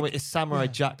also it's Samurai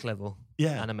Jack level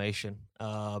animation.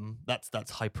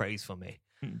 That's high praise for me.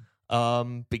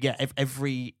 But yeah,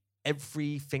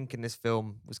 everything in this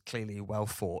film was clearly well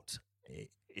thought. It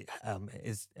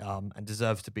is and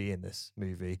deserves to be in this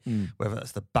movie. Whether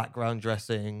that's the background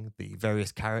dressing, the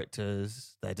various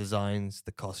characters, their designs,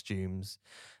 the costumes,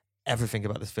 everything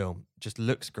about this film just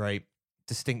looks great,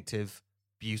 distinctive,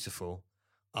 beautiful.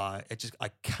 I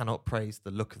cannot praise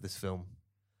the look of this film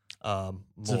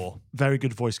more. Very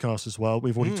good voice cast as well.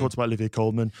 We've already talked about Olivia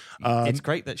Colman. It's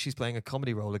great that she's playing a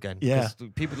comedy role again. Yeah,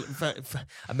 people,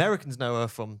 Americans know her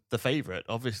from The Favourite,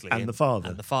 obviously, and The Father.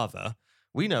 And The Father.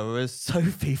 We know her as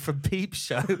Sophie from Peep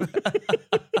Show.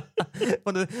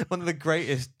 one of the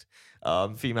greatest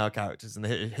female characters in the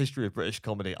history of British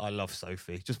comedy. I love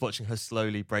Sophie. Just watching her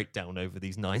slowly break down over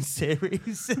these 9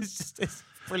 series, it's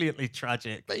brilliantly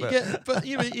tragic. But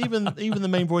even the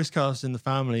main voice cast in The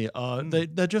Family are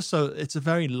they're just so, it's a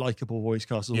very likable voice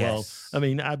cast as well. I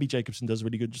mean, Abby Jacobson does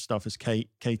really good stuff as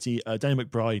Katie. Danny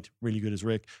McBride really good as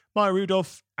Rick. Maya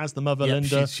Rudolph as the mother, Yeah,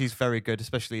 Linda. she's very good,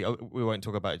 especially, we won't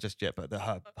talk about it just yet, but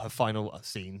her final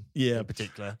scene in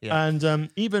particular. Yeah.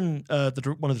 And even one of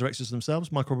the directors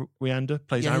themselves, Michael Rianda,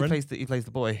 plays Aaron. He plays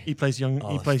the boy. He plays young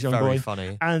young very boy.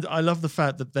 funny. And I love the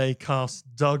fact that they cast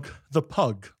Doug the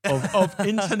Pug of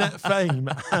internet fame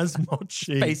as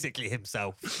Mochi. Basically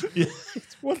himself. Yeah,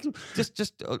 it's wonderful.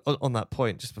 Just on that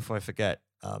point, just before I forget,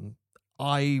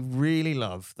 I really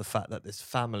love the fact that this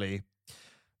family,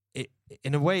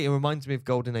 in a way, it reminds me of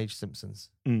Golden Age Simpsons.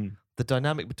 Mm. The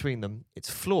dynamic between them, it's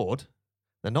flawed.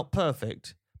 They're not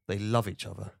perfect. They love each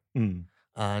other. Mm.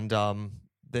 And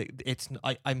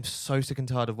I'm so sick and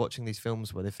tired of watching these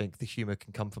films where they think the humor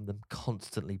can come from them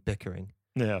constantly bickering.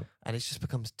 Yeah. And it just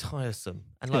becomes tiresome.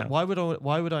 And like, why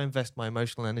would I invest my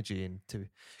emotional energy into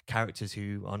characters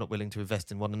who are not willing to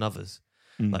invest in one another's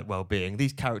like well-being?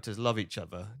 These characters love each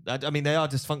other. I mean, they are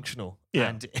dysfunctional,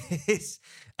 and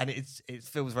it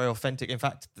feels very authentic. In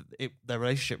fact, their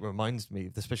relationship reminds me,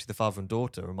 especially the father and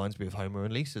daughter, reminds me of Homer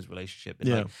and Lisa's relationship.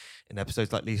 In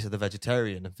episodes like Lisa the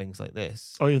Vegetarian and things like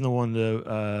this. Oh, even the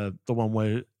one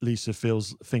where Lisa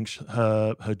thinks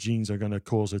her genes are going to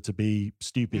cause her to be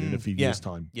stupid in a few years'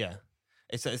 time. Yeah.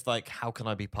 It's like, how can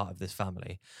I be part of this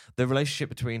family? The relationship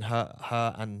between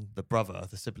her and the brother,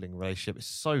 the sibling relationship, is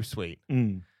so sweet.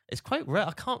 Mm. It's quite rare.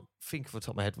 I can't think off the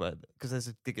top of my head because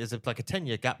there's like a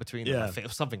 10-year gap between them, I think, or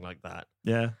something like that.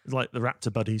 Yeah, it's like the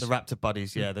Raptor buddies. The Raptor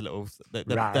buddies, yeah, the little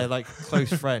they're like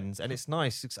close friends, and it's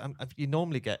nice. You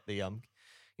normally get the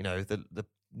the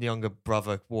younger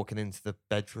brother walking into the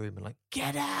bedroom and like,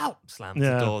 get out, slams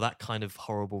the door, that kind of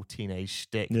horrible teenage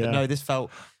shtick. Yeah. But no, this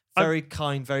felt very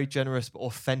kind, very generous, but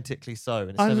authentically so.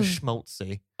 And it's never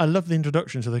schmaltzy. I love the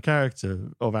introduction to the character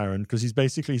of Aaron because he's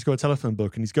got a telephone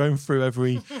book and he's going through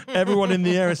everyone in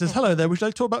the area and says, hello there, would you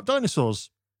like to talk about dinosaurs?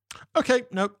 Okay,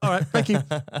 no, all right, thank you.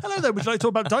 Hello there, would you like to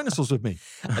talk about dinosaurs with me?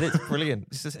 And it's brilliant.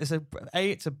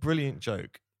 It's a brilliant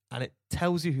joke. And it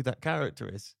tells you who that character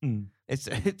is. Mm. It's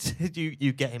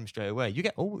you get him straight away. You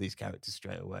get all these characters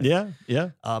straight away. Yeah,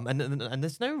 yeah. And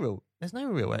there's no real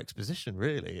exposition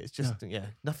really. It's just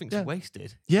nothing's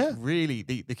wasted. Yeah, really,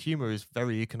 the humor is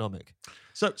very economic.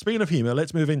 So speaking of humor,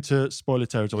 let's move into spoiler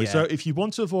territory. Yeah. So if you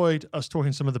want to avoid us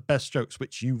talking some of the best jokes,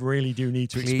 which you really do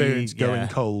need to experience going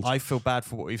cold, I feel bad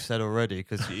for what we've said already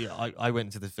because I went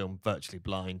into the film virtually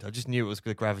blind. I just knew it was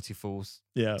the Gravity Falls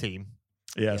team.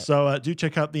 Yeah, so do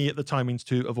check out the timings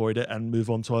to avoid it and move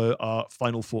on to our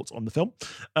final thoughts on the film.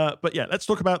 But yeah, let's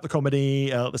talk about the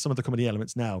comedy, some of the comedy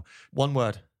elements now. One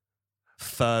word.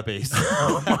 Furbies.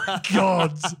 Oh my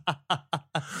God.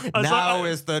 Now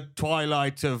is the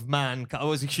twilight of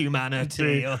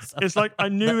humanity. It's like I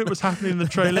knew it was happening in the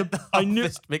trailer.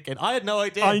 I had no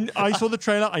idea. I saw the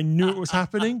trailer. I knew it was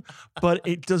happening, but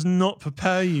it does not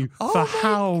prepare you for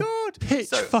how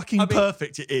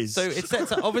perfect it is. So it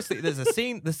sets up, obviously there's a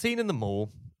scene, the scene in the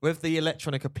mall with the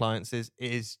electronic appliances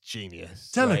is genius.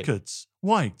 Delicates,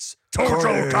 whites,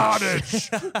 total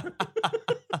carnage.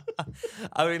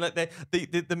 I mean, like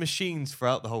the machines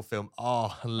throughout the whole film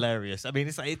are hilarious. I mean,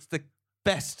 it's the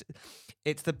best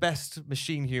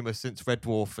machine humor since Red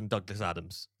Dwarf and Douglas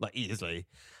Adams, like easily.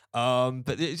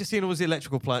 But it just seeing all the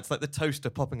electrical appliances, like the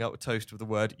toaster popping out with toast with the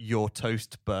word "your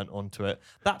toast" burnt onto it.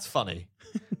 That's funny.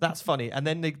 That's funny. And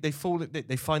then they find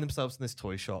themselves in this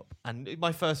toy shop, and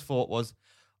my first thought was,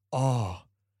 oh,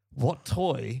 what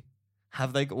toy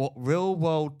have they got? What real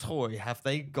world toy have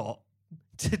they got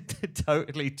to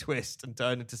totally twist and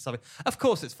turn into something? Of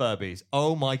course, it's Furbies.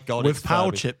 Oh my God, with it's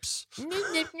power Furbies. chips.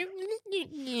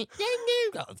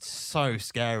 Oh, it's so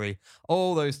scary.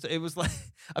 All those. It was like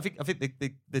I think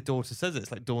the daughter says it's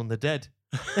like Dawn of the Dead.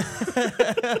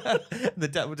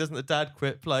 Doesn't the dad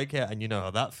quip like, yeah, and you know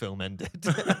how that film ended.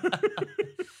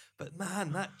 But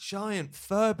man, that giant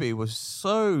Furby was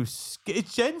so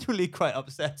genuinely quite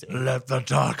upsetting. Let the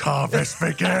dark harvest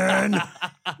begin.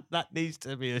 That needs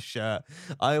to be a shirt.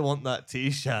 I want that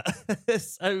T-shirt.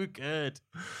 It's so good.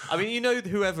 I mean,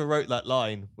 whoever wrote that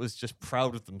line was just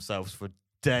proud of themselves for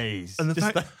days. And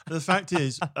the fact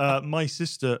is, my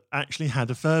sister actually had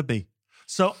a Furby.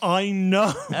 So I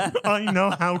know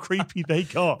how creepy they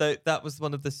got. That was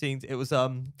one of the scenes. It was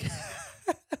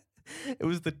it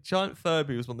was the giant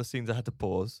Furby was one of the scenes I had to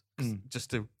pause just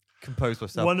to compose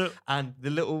myself. And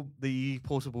the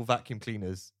portable vacuum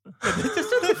cleaners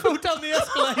they fall down the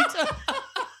escalator.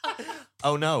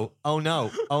 Oh no! Oh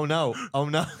no! Oh no! Oh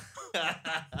no!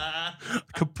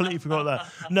 Completely forgot that.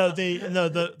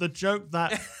 The joke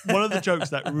that one of the jokes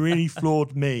that really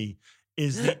floored me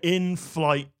is the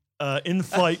in-flight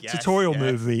tutorial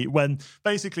movie when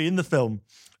basically in the film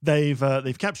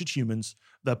they've captured humans.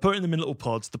 They're putting them in little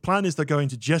pods. The plan is they're going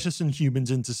to jettison humans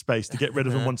into space to get rid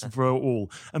of them once and for all.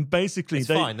 And basically, It's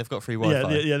fine. They've got free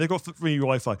Wi-Fi. Yeah, they've got free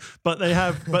Wi-Fi. But they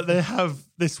have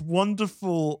this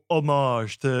wonderful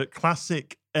homage to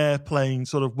classic airplane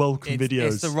sort of welcome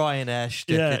videos. It's the Ryanair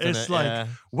shtick, Yeah, isn't it's it? like, Yeah.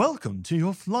 welcome to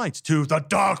your flight to the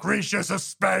dark reaches of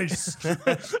space.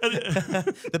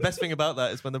 The best thing about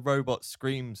that is when the robot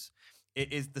screams,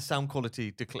 it is the sound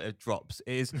quality drops.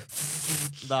 It is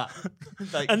that.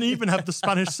 Like, And even have the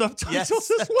Spanish subtitles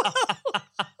as well.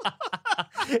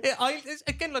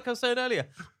 Again, like I was saying earlier,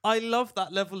 I love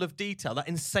that level of detail, that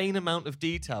insane amount of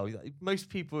detail that most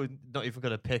people are not even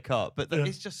going to pick up, but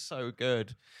it's just so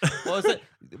good. What was it?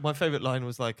 My favourite line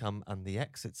was like, and the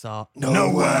exits are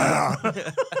Nowhere.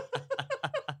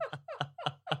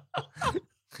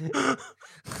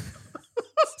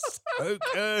 so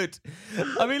good.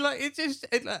 I mean, like,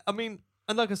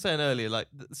 and like I was saying earlier, like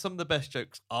some of the best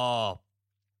jokes are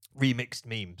remixed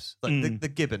memes, like the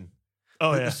Gibbon.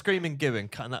 Oh, the yeah. screaming Gibbon,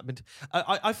 cutting that into.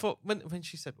 I thought when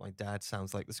she said my dad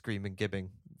sounds like the screaming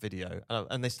Gibbon video,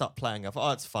 and they start playing, I thought,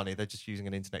 oh, it's funny. They're just using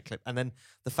an internet clip, and then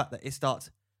the fact that it starts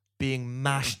being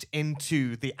mashed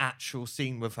into the actual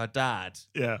scene with her dad.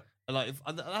 Yeah. Like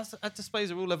that displays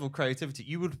a real level of creativity.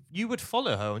 You would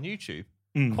follow her on YouTube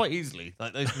quite easily,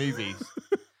 like those movies.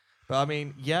 But I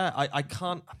mean, yeah, I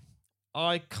can't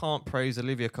praise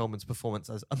Olivia Colman's performance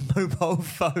as a mobile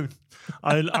phone.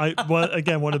 Well,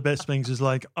 again, one of the best things is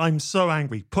like, I'm so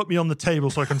angry. Put me on the table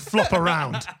so I can flop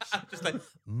around. Just like,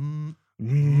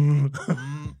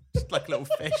 just like a little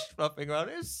fish flopping around.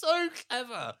 It's so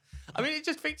clever. I mean, it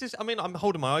just thinks. I mean, I'm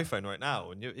holding my iPhone right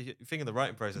now, and you're thinking the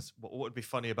writing process. What would be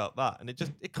funny about that? And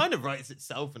it kind of writes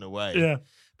itself in a way. Yeah.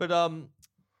 But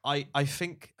I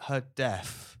think her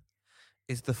death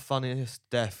is the funniest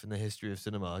death in the history of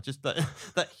cinema. Just that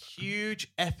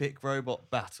huge epic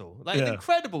robot battle, like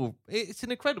incredible. It's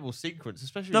an incredible sequence,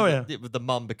 especially with the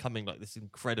mum becoming like this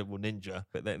incredible ninja.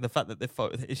 But the fact that the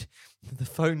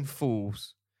phone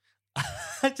falls,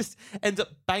 just ends up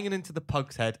banging into the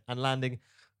pug's head and landing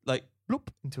like bloop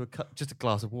into just a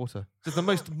glass of water. Just the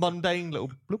most mundane little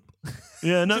bloop.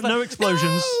 Yeah, no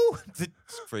explosions. No!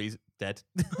 Freeze, dead.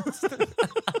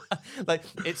 Like,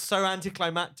 it's so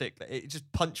anticlimactic that it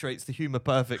just punctuates the humor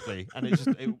perfectly, and it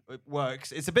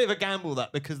works. It's a bit of a gamble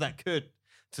because that could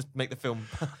just make the film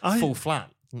fall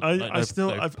flat. Pun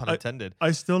intended.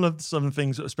 I still love some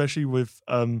things, especially with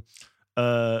the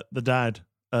dad.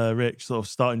 Rick sort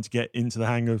of starting to get into the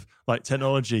hang of like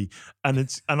technology, and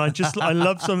I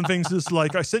love some things that's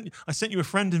like, I sent you a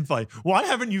friend invite. Why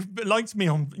haven't you liked me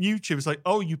on YouTube? It's like,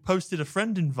 oh, you posted a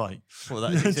friend invite. Well,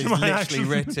 it's literally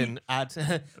written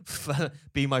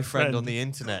be my friend on the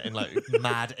internet in like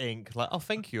mad ink. Like, oh,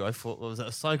 thank you. I thought, was that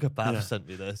a psychopath sent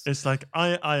me this? It's like,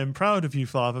 I am proud of you,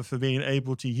 Father, for being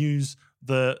able to use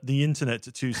the internet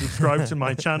to subscribe to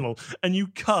my channel. And you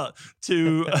cut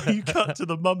to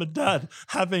the mum and dad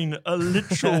having a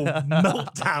literal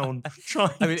meltdown.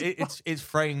 It's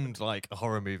framed like a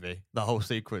horror movie, the whole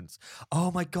sequence.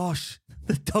 Oh my gosh,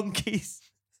 the donkeys.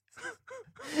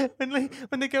 when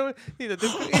they go,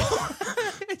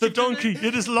 the donkey,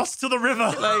 it is lost to the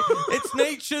river. Like, it's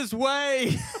nature's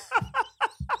way.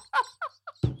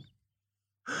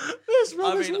 This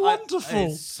film is wonderful.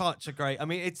 It's such a great. I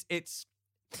mean, it's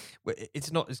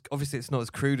not as obviously it's not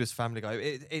as crude as Family Guy.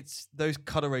 It's those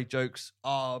cutaway jokes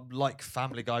are like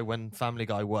Family Guy when Family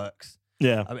Guy works.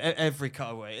 Yeah, I mean, every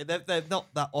cutaway. They're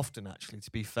not that often, actually,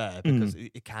 to be fair, because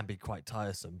it can be quite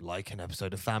tiresome, like an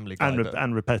episode of Family Guy,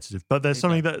 and repetitive. But there's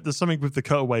something with the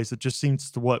cutaways that just seems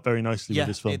to work very nicely with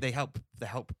this film. They help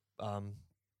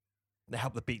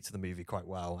the beats of the movie quite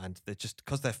well, and they're just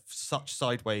because they're such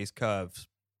sideways curves.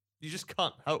 You just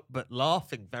can't help but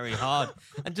laughing very hard.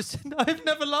 And just, I've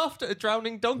never laughed at a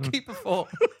drowning donkey before.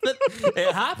 But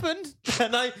it happened.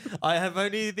 And I have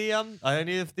only the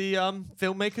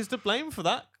filmmakers to blame for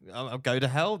that. I'll go to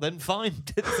hell, then fine.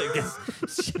 I guess,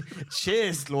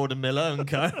 cheers, Lord and Miller and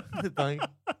co.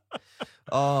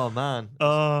 Oh man.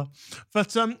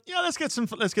 Let's get some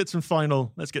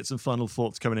final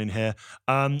thoughts coming in here.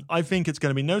 I think it's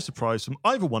going to be no surprise from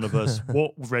either one of us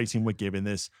what rating we're giving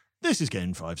this. This is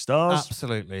getting 5 stars.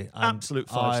 Absolutely. Absolute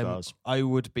 5 stars. I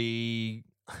want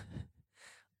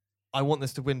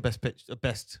this to win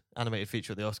best animated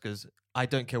feature at the Oscars. I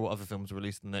don't care what other films are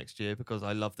released in the next year because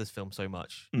I love this film so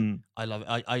much. I love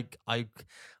it.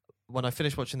 When I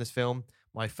finished watching this film,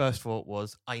 my first thought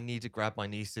was I need to grab my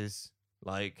nieces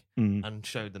and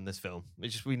showed them this film.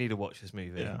 We need to watch this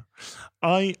movie. Yeah.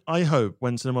 I hope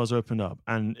when cinemas open up,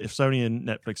 and if Sony and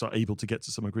Netflix are able to get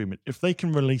to some agreement, if they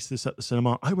can release this at the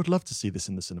cinema, I would love to see this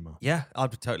in the cinema. Yeah,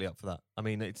 I'd be totally up for that. I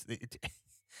mean,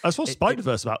 I saw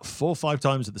Spider-Verse about 4 or 5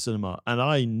 times at the cinema, and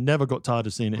I never got tired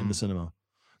of seeing it in the cinema.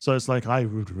 So it's like, I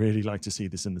would really like to see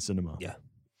this in the cinema. Yeah.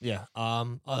 Yeah.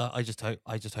 I just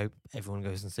hope everyone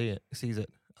goes and sees it.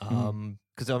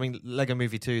 Because I mean, Lego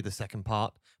Movie 2, the second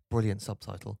part, brilliant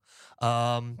subtitle. It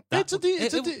was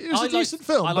a decent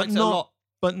film, I but liked it a lot.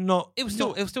 not. It was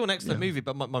still an excellent movie,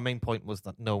 but my main point was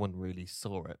that no one really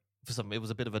saw it. For some, it was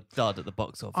a bit of a dud at the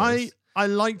box office. I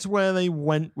liked where they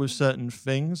went with certain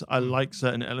things. I like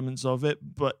certain elements of it,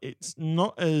 but it's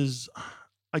not as.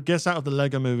 I guess out of the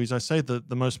Lego movies, I say that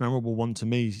the most memorable one to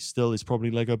me still is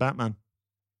probably Lego Batman.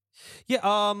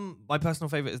 Yeah, my personal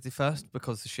favorite is the first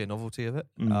because of the sheer novelty of it.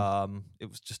 It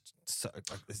was just so,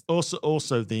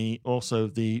 also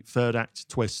the third act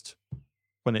twist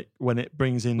when it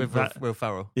brings in with Will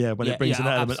Ferrell. Yeah, when it brings in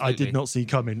that element, I did not see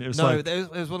coming. It was there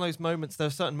was one of those moments. There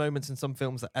are certain moments in some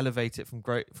films that elevate it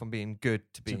from being good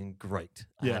to being great.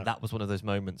 And that was one of those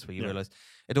moments where you realise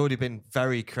it'd already been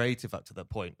very creative up to that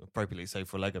point, appropriately so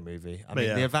for a Lego movie. I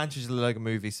mean, the advantage of the Lego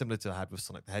movie, similar to I had with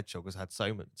Sonic the Hedgehog, was had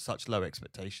such low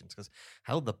expectations. Because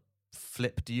how the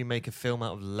flip do you make a film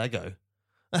out of Lego?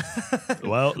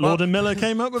 Well, Lord and Miller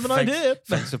came up with an idea.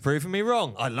 Thanks for proving me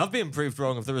wrong. I love being proved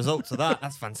wrong of the results of that.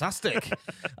 That's fantastic.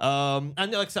 And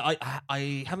like I said,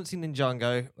 I haven't seen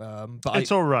Ninjago, but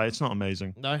it's all right. It's not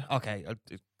amazing. No, okay.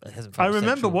 It hasn't. I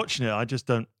remember watching it. I just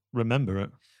don't remember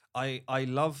it. I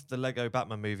love the Lego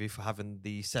Batman movie for having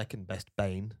the second best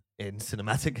Bane in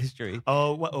cinematic history.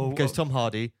 Goes Tom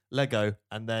Hardy, Lego,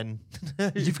 and then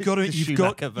you've got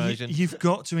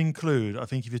to include. I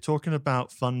think if you're talking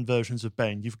about fun versions of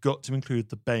Bane, you've got to include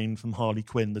the Bane from Harley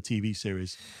Quinn, the TV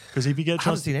series, because if you get a chance, I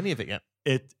haven't seen any of it yet.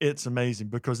 It's amazing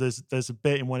because there's a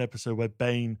bit in one episode where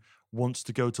Bane wants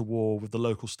to go to war with the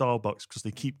local Starbucks because they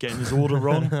keep getting his order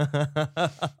wrong.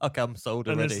 Okay, I'm sold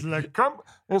already. And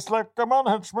it's like, come on,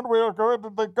 henchman, we are going.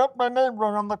 They got my name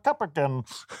wrong on the cup again.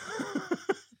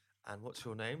 And what's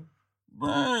your name?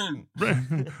 Bane.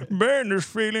 Bane is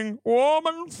feeling warm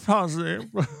and fuzzy.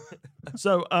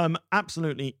 So,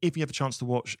 absolutely, if you have a chance to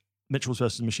watch Mitchells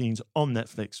vs. Machines on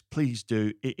Netflix, please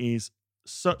do. It is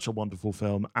such a wonderful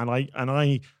film, and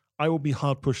I will be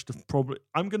hard pushed to probably.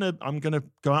 I'm gonna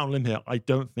go out on a limb here. I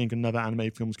don't think another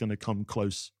anime film is going to come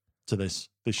close to this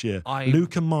year.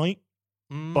 Luca might,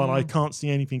 but I can't see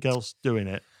anything else doing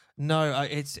it. No,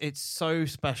 it's so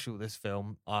special, this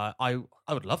film. I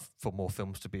would love for more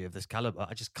films to be of this caliber.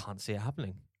 I just can't see it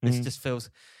happening. This just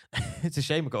feels. It's a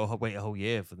shame we've got to wait a whole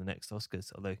year for the next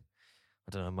Oscars. Although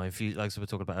I don't know, like we were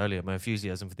talking about earlier, my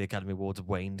enthusiasm for the Academy Awards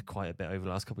waned quite a bit over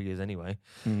the last couple of years anyway.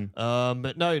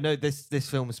 But no, this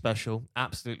film is special.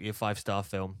 Absolutely a 5-star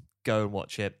film. Go and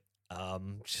watch it.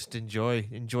 Just enjoy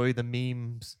the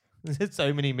memes. There's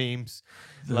so many memes.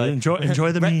 Like,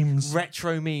 enjoy the memes.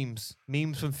 Retro memes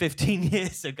from 15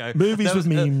 years ago. Movies with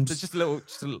memes. There's just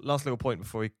a last little point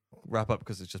before we wrap up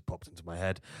because it's just popped into my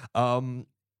head. One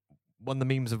of the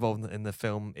memes involved in the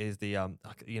film is the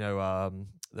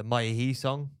the Maya He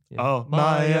song.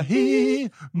 Maya He,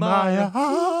 Maya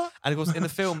Ha. And of course, in the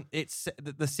film, it's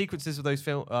the sequences of those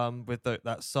film with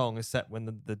that song is set when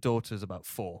the daughter's about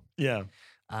 4. Yeah.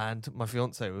 And my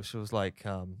fiance was like,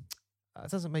 that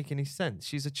doesn't make any sense.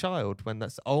 She's a child when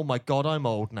that's. Oh my God, I'm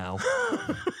old now.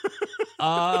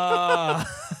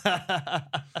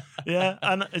 Yeah,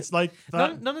 and it's like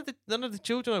that. None of the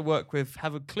children I work with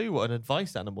have a clue what an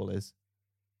advice animal is.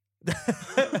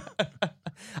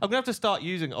 I'm gonna have to start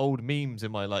using old memes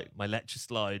in my lecture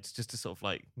slides just to sort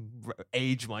of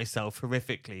age myself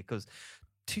horrifically because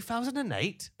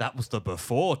 2008, that was the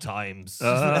before times.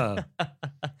 But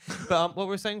what were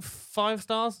we saying, 5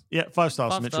 stars? Yeah, 5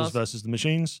 stars for Mitchells versus the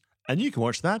Machines. And you can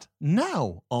watch that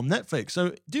now on Netflix.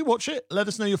 So do watch it. Let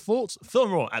us know your thoughts.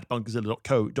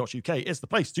 filmraw@bunkerzilla.co.uk is the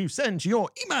place to send your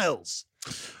emails.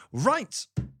 Right.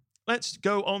 Let's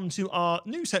go on to our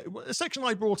new section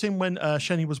I brought in when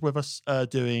Shenny was with us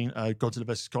doing Godzilla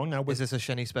vs. Kong. Now, is this a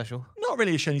Shenny special? Not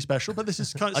really a Shenny special, but this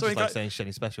is kind of I just like saying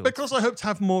Shenny special. Because I hope to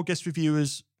have more guest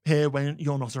reviewers here when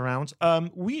you're not around.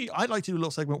 I'd like to do a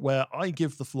little segment where I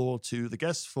give the floor to the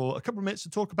guests for a couple of minutes to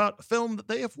talk about a film that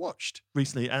they have watched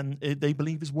recently and they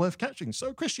believe is worth catching.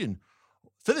 So, Christian,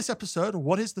 for this episode,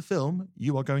 what is the film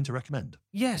you are going to recommend?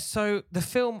 Yes, so the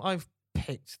film I've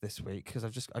picked this week because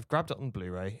I've grabbed it on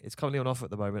Blu-ray. It's currently on offer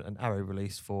at the moment, an Arrow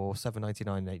release for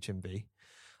 $7.99 HMV.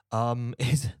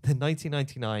 Is the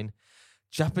 1999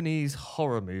 Japanese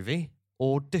horror movie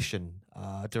Audition,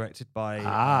 directed by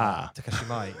Takashi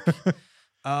Miike.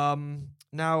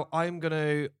 Now I'm going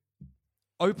to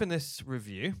open this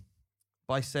review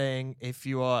by saying if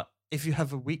you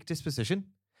have a weak disposition,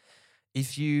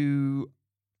 if you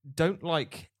don't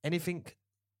like anything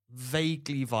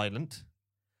vaguely violent,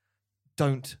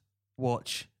 don't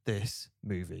watch this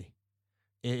movie.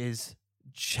 It is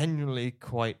genuinely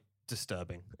quite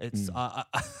disturbing. It's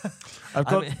I've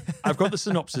got the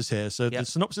synopsis here. So the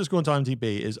synopsis going to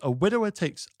IMDb is: a widower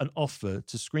takes an offer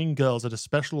to screen girls at a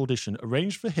special audition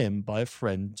arranged for him by a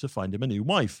friend to find him a new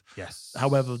wife. Yes.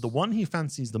 However, the one he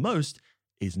fancies the most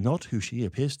is not who she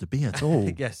appears to be at all.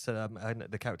 Yes. And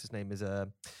the character's name is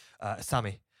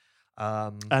Sammy.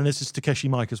 And this is Takeshi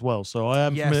Miike as well. So I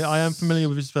am familiar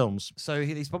with his films. So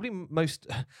he's probably most,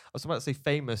 I was about to say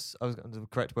famous, the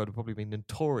correct word would probably be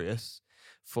notorious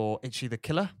for Ichi the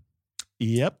Killer.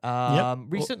 Yep.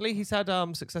 Recently he's had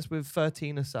success with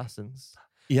 13 Assassins.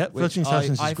 Yep, 13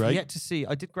 Assassins is great. I've yet to see.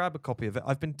 I did grab a copy of it.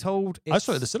 I've been told I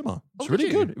saw it at the cinema. It's really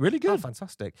good. Really good. Oh,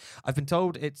 fantastic. I've been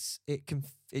told it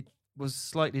was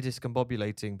slightly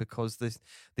discombobulating because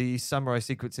the samurai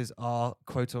sequences are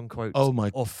quote unquote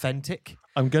authentic.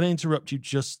 I'm going to interrupt you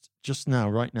just now,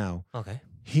 right now. Okay.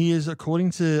 He is,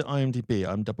 according to IMDb,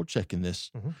 I'm double checking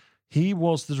this. Mm-hmm. He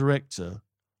was the director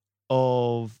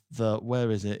of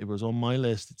where is it? It was on my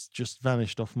list. It's just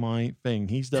vanished off my thing.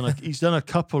 He's done a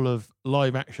couple of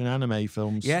live action anime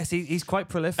films. Yes, he's quite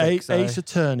prolific. Ace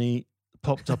Attorney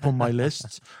popped up on my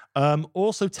list.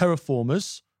 Also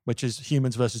Terraformers, which is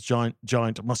humans versus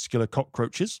giant muscular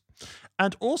cockroaches.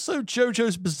 And also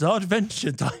JoJo's Bizarre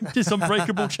Adventure, Dante's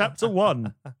Unbreakable Chapter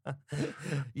 1.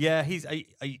 Yeah,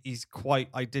 he's quite...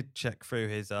 I did check through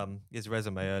his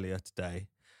resume earlier today.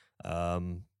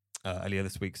 Earlier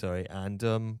this week, sorry. And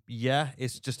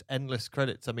it's just endless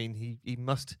credits. I mean, he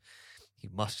must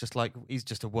just he's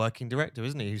just a working director,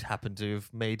 isn't he? Who's happened to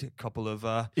have made a couple of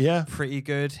pretty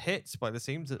good hits by the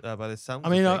sound.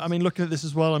 I mean, looking at this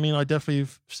as well. I mean, I definitely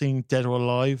have seen Dead or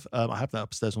Alive. I have that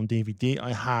upstairs on DVD.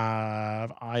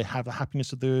 I have The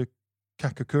Happiness of the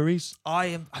Kakakuris.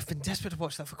 I've been desperate to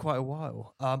watch that for quite a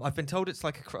while. I've been told it's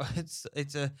like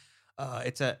it's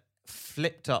a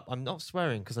flipped up. I'm not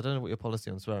swearing because I don't know what your policy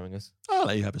on swearing is. I'll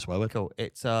let you have a swear word. Cool.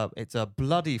 It's a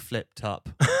bloody flipped up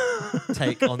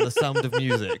take on The Sound of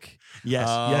Music.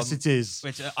 Yes, it is.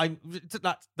 Which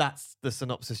that's the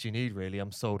synopsis you need, really.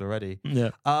 I'm sold already. Yeah.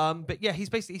 But yeah, he's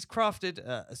crafted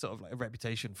a sort of like a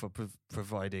reputation for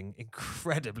providing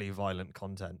incredibly violent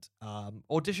content.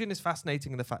 Audition is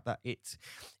fascinating in the fact that it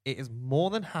is more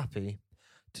than happy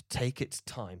to take its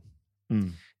time.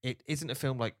 It isn't a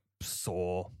film like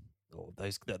Saw or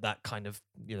that kind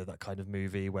of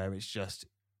movie where it's just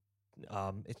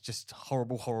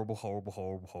horrible.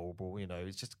 You know,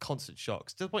 it's just constant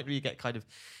shocks to the point where you get kind of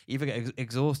either get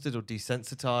exhausted or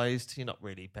desensitized. You're not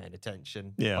really paying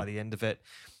attention by the end of it.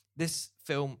 This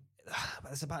film,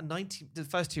 it's about 90. The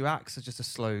first 2 acts are just a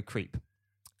slow creep,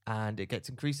 and it gets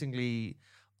increasingly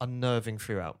unnerving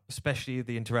throughout, especially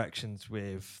the interactions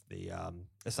with the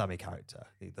Asami character,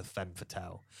 the femme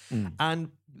fatale.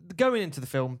 And going into the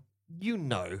film, you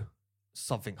know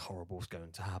something horrible is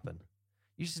going to happen.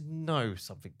 You just know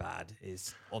something bad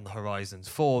is on the horizons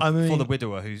for the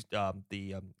widower, who's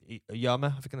the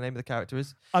Yama. I think the name of the character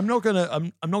is. I'm not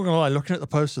gonna lie. Looking at the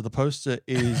poster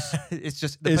is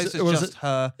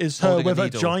her. Is her with a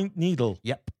giant needle?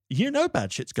 Yep. You know,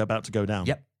 bad shit's about to go down.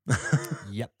 Yep.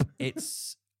 Yep.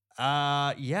 It's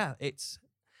it's.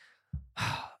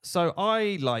 So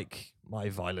I like my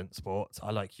violent sports.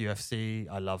 I like UFC.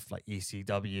 I love like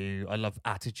ECW. I love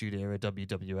Attitude Era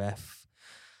WWF.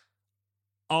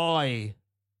 I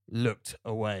looked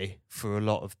away for a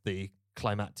lot of the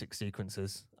climactic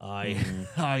sequences.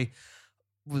 I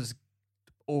was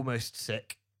almost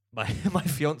sick. My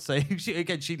fiance,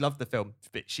 she loved the film,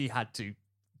 but she had to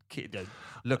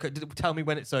tell me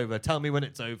when it's over. Tell me when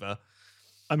it's over.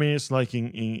 I mean, it's like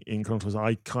in contrast,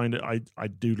 I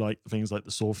do like things like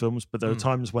the Saw films, but there are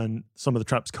times when some of the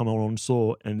traps come on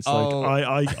Saw, and it's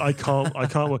like I can't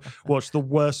watch. The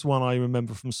worst one I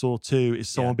remember from Saw 2 is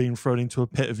someone being thrown into a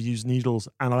pit of used needles,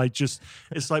 and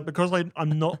it's like, because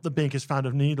I'm not the biggest fan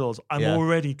of needles, I'm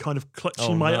already kind of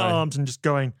clutching my arms and just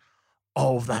going,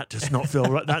 oh, that does not feel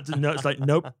right. It's like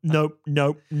nope. Well,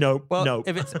 nope.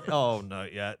 If it's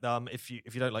if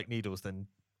you don't like needles, then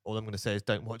all I'm going to say is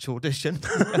don't watch Audition.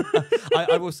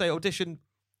 I will say Audition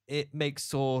it makes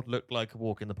Saw look like a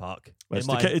walk in the park. Well,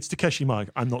 it's Takeshi Miike.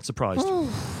 I'm not surprised.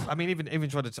 I mean, even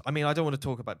trying to. I mean, I don't want to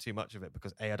talk about too much of it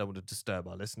because A, I don't want to disturb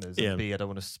our listeners, and B, I don't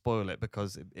want to spoil it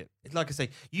because, like I say,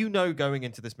 going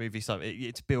into this movie, so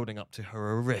it's building up to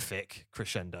horrific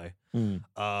crescendo.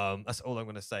 That's all I'm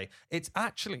going to say. It's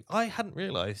actually, I hadn't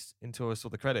realized until I saw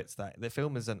the credits that the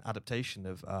film is an adaptation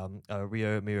of a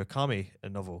Ryo Murakami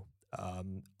novel.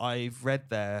 I've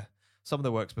read some of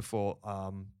the works before.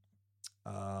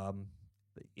 I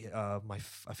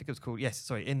think it was called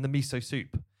In the Miso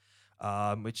Soup,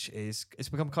 which it's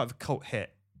become kind of a cult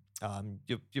hit.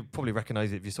 You'll probably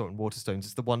recognize it if you saw it in Waterstones.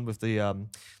 It's the one with the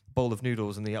bowl of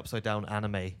noodles and the upside down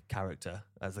anime character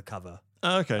as the cover.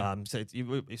 Oh, okay. So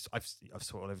I've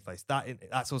saw it all over the place.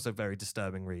 That's also a very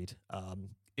disturbing read. I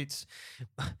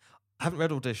haven't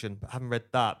read Audition, but having read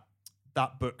that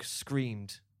book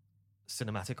screamed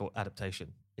cinematic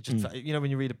adaptation. It just when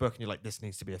you read a book and you're like, this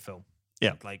needs to be a film.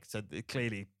 Yeah.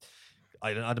 Clearly,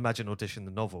 I'd imagine Audition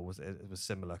the novel was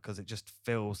similar because it just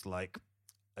feels like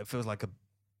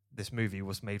this movie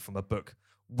was made from a book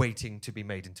waiting to be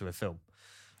made into a film.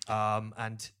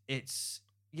 And it's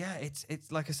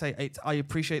like I say, I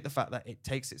appreciate the fact that it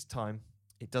takes its time.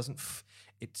 It doesn't.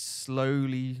 It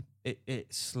slowly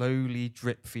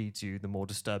drip feeds you the more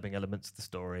disturbing elements of the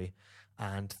story,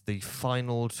 and the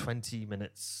final 20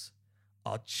 minutes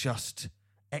are just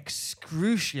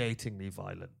excruciatingly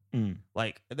violent.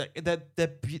 Like they're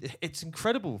it's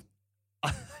incredible.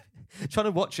 Trying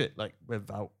to watch it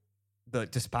without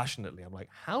dispassionately, I'm like,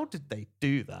 how did they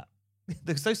do that?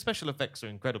 Those special effects are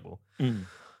incredible.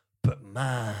 But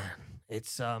man,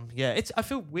 it's I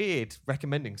feel weird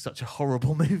recommending such a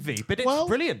horrible movie, but it's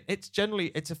brilliant.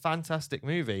 It's a fantastic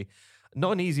movie,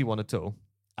 not an easy one at all.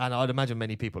 And I'd imagine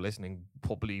many people listening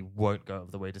probably won't go out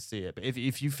of the way to see it. But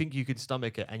if you think you could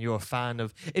stomach it, and you're a fan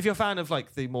of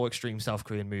like the more extreme South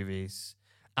Korean movies,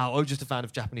 or just a fan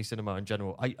of Japanese cinema in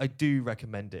general, I do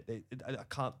recommend it. I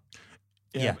can't.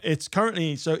 Yeah, it's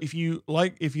currently, so if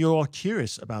you're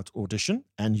curious about Audition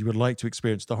and you would like to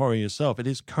experience the horror yourself, it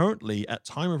is currently at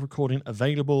time of recording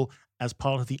available as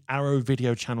part of the Arrow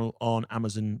Video channel on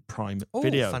Amazon Prime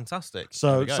Video. Oh, fantastic.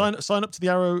 So sign up to the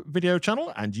Arrow Video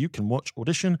channel and you can watch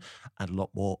Audition and a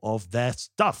lot more of their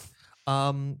stuff.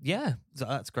 Yeah,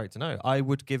 that's great to know. I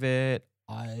would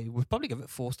probably give it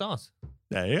 4 stars.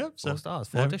 There you go. 4 stars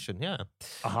for Audition, yeah.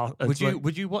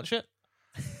 Would you watch it?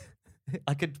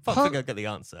 I could get the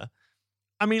answer.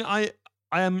 I mean, I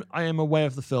am aware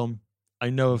of the film. I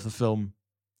know of the film.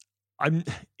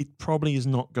 It probably is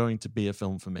not going to be a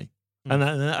film for me. And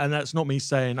that's not me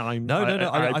saying I'm. No.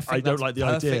 I don't like the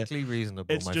idea. Perfectly reasonable,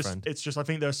 friend. It's just. I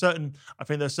think there are certain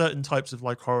types of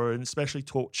like horror, and especially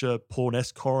torture,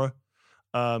 pornesque horror,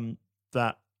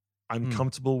 that I'm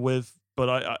comfortable with. But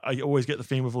I always get the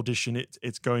feeling with Audition,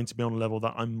 it's going to be on a level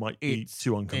that I might be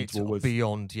too uncomfortable with.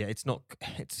 Beyond, yeah. It's not.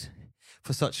 It's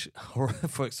for such horror,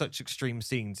 for such extreme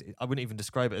scenes. I wouldn't even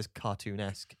describe it as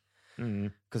cartoonesque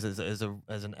because there's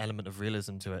an element of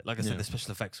realism to it. Like I said, the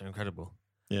special effects are incredible.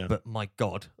 Yeah. But my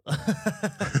God.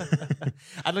 And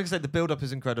like I said, the build-up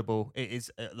is incredible. It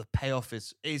is the payoff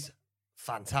is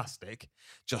fantastic,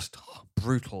 just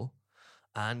brutal.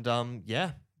 And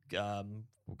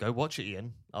go watch it,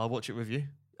 Ian. I'll watch it with you.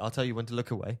 I'll tell you when to look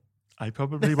away. I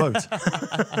probably won't.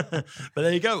 But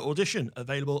there you go. Audition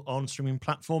available on streaming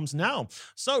platforms now.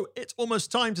 So it's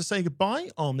almost time to say goodbye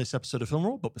on this episode of Film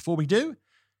Raw. But before we do,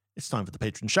 it's time for the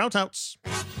patron shout-outs.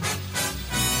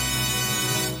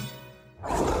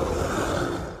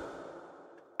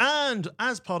 And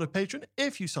as part of Patreon,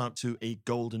 if you sign up to a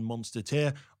Golden Monster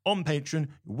tier on Patreon,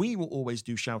 we will always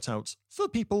do shout-outs for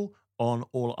people on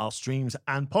all our streams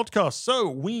and podcasts. So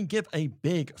we give a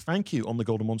big thank you on the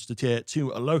Golden Monster tier to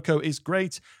Loco is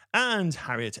Great and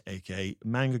Harriet, aka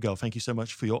Manga Girl. Thank you so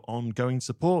much for your ongoing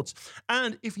support.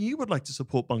 And if you would like to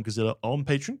support Bunkerzilla on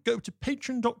Patreon, go to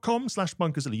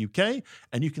patreon.com/Bunkerzilla UK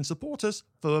and you can support us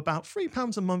for about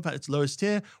 £3 a month at its lowest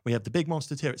tier. We have the Big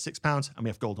Monster tier at £6 and we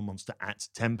have Golden Monster at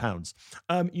 £10.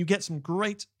 You get some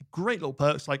great little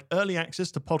perks like early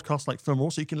access to podcasts like Film Raw,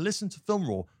 so you can listen to Film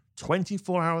Raw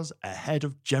 24 hours ahead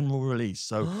of general release.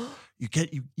 So you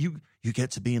get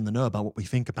to be in the know about what we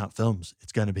think about films.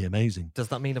 It's going to be amazing. Does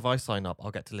that mean if I sign up, I'll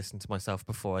get to listen to myself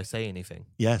before I say anything?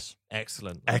 Yes.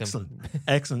 Excellent.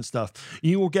 Excellent stuff.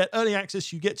 You will get early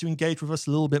access. You get to engage with us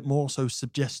a little bit more. So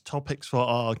suggest topics for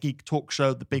our Geek Talk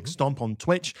show, The Big Stomp on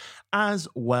Twitch, as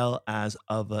well as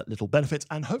other little benefits.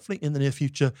 And hopefully in the near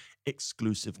future,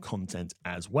 exclusive content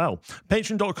as well.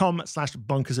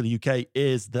 Patreon.com/Bunkerzilla UK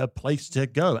is the place to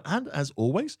go. And as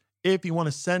always, If you want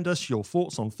to send us your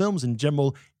thoughts on films in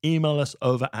general, email us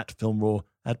over at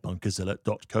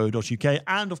filmraw@bunkerzilla.co.uk.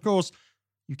 And of course,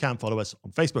 you can follow us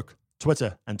on Facebook,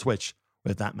 Twitter, and Twitch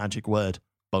with that magic word,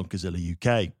 Bunkerzilla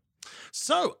UK.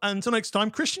 So until next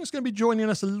time, Christian's going to be joining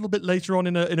us a little bit later on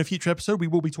in a future episode. We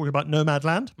will be talking about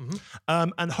Nomadland.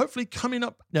 And hopefully coming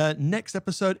up next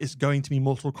episode is going to be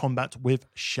Mortal Kombat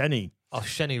with Shenny. Oh,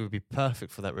 Shenny would be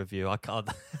perfect for that review. I can't.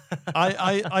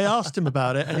 I asked him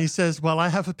about it and he says, well, I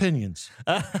have opinions.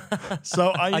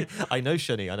 So I know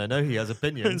Shenny and I know he has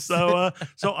opinions. So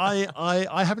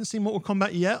I haven't seen Mortal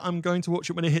Kombat yet. I'm going to watch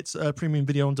it when it hits premium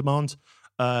video on demand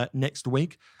next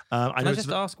week. Can I just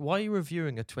ask, why are you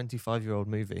reviewing a 25-year-old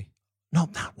movie?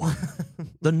 Not that one.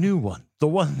 The new one. The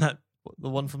one that... The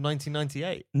one from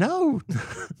 1998? No.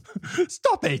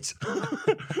 Stop it.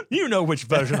 You know which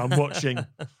version I'm watching.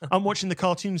 I'm watching the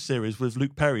cartoon series with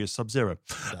Luke Perry as Sub-Zero.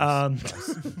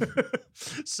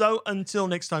 So until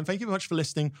next time, thank you very much for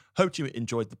listening. Hope you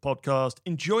enjoyed the podcast.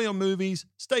 Enjoy your movies.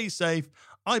 Stay safe.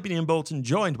 I've been Ian Bolton,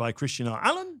 joined by Christian R.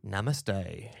 Allen.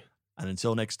 Namaste. And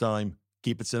until next time,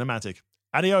 keep it cinematic.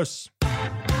 Adios.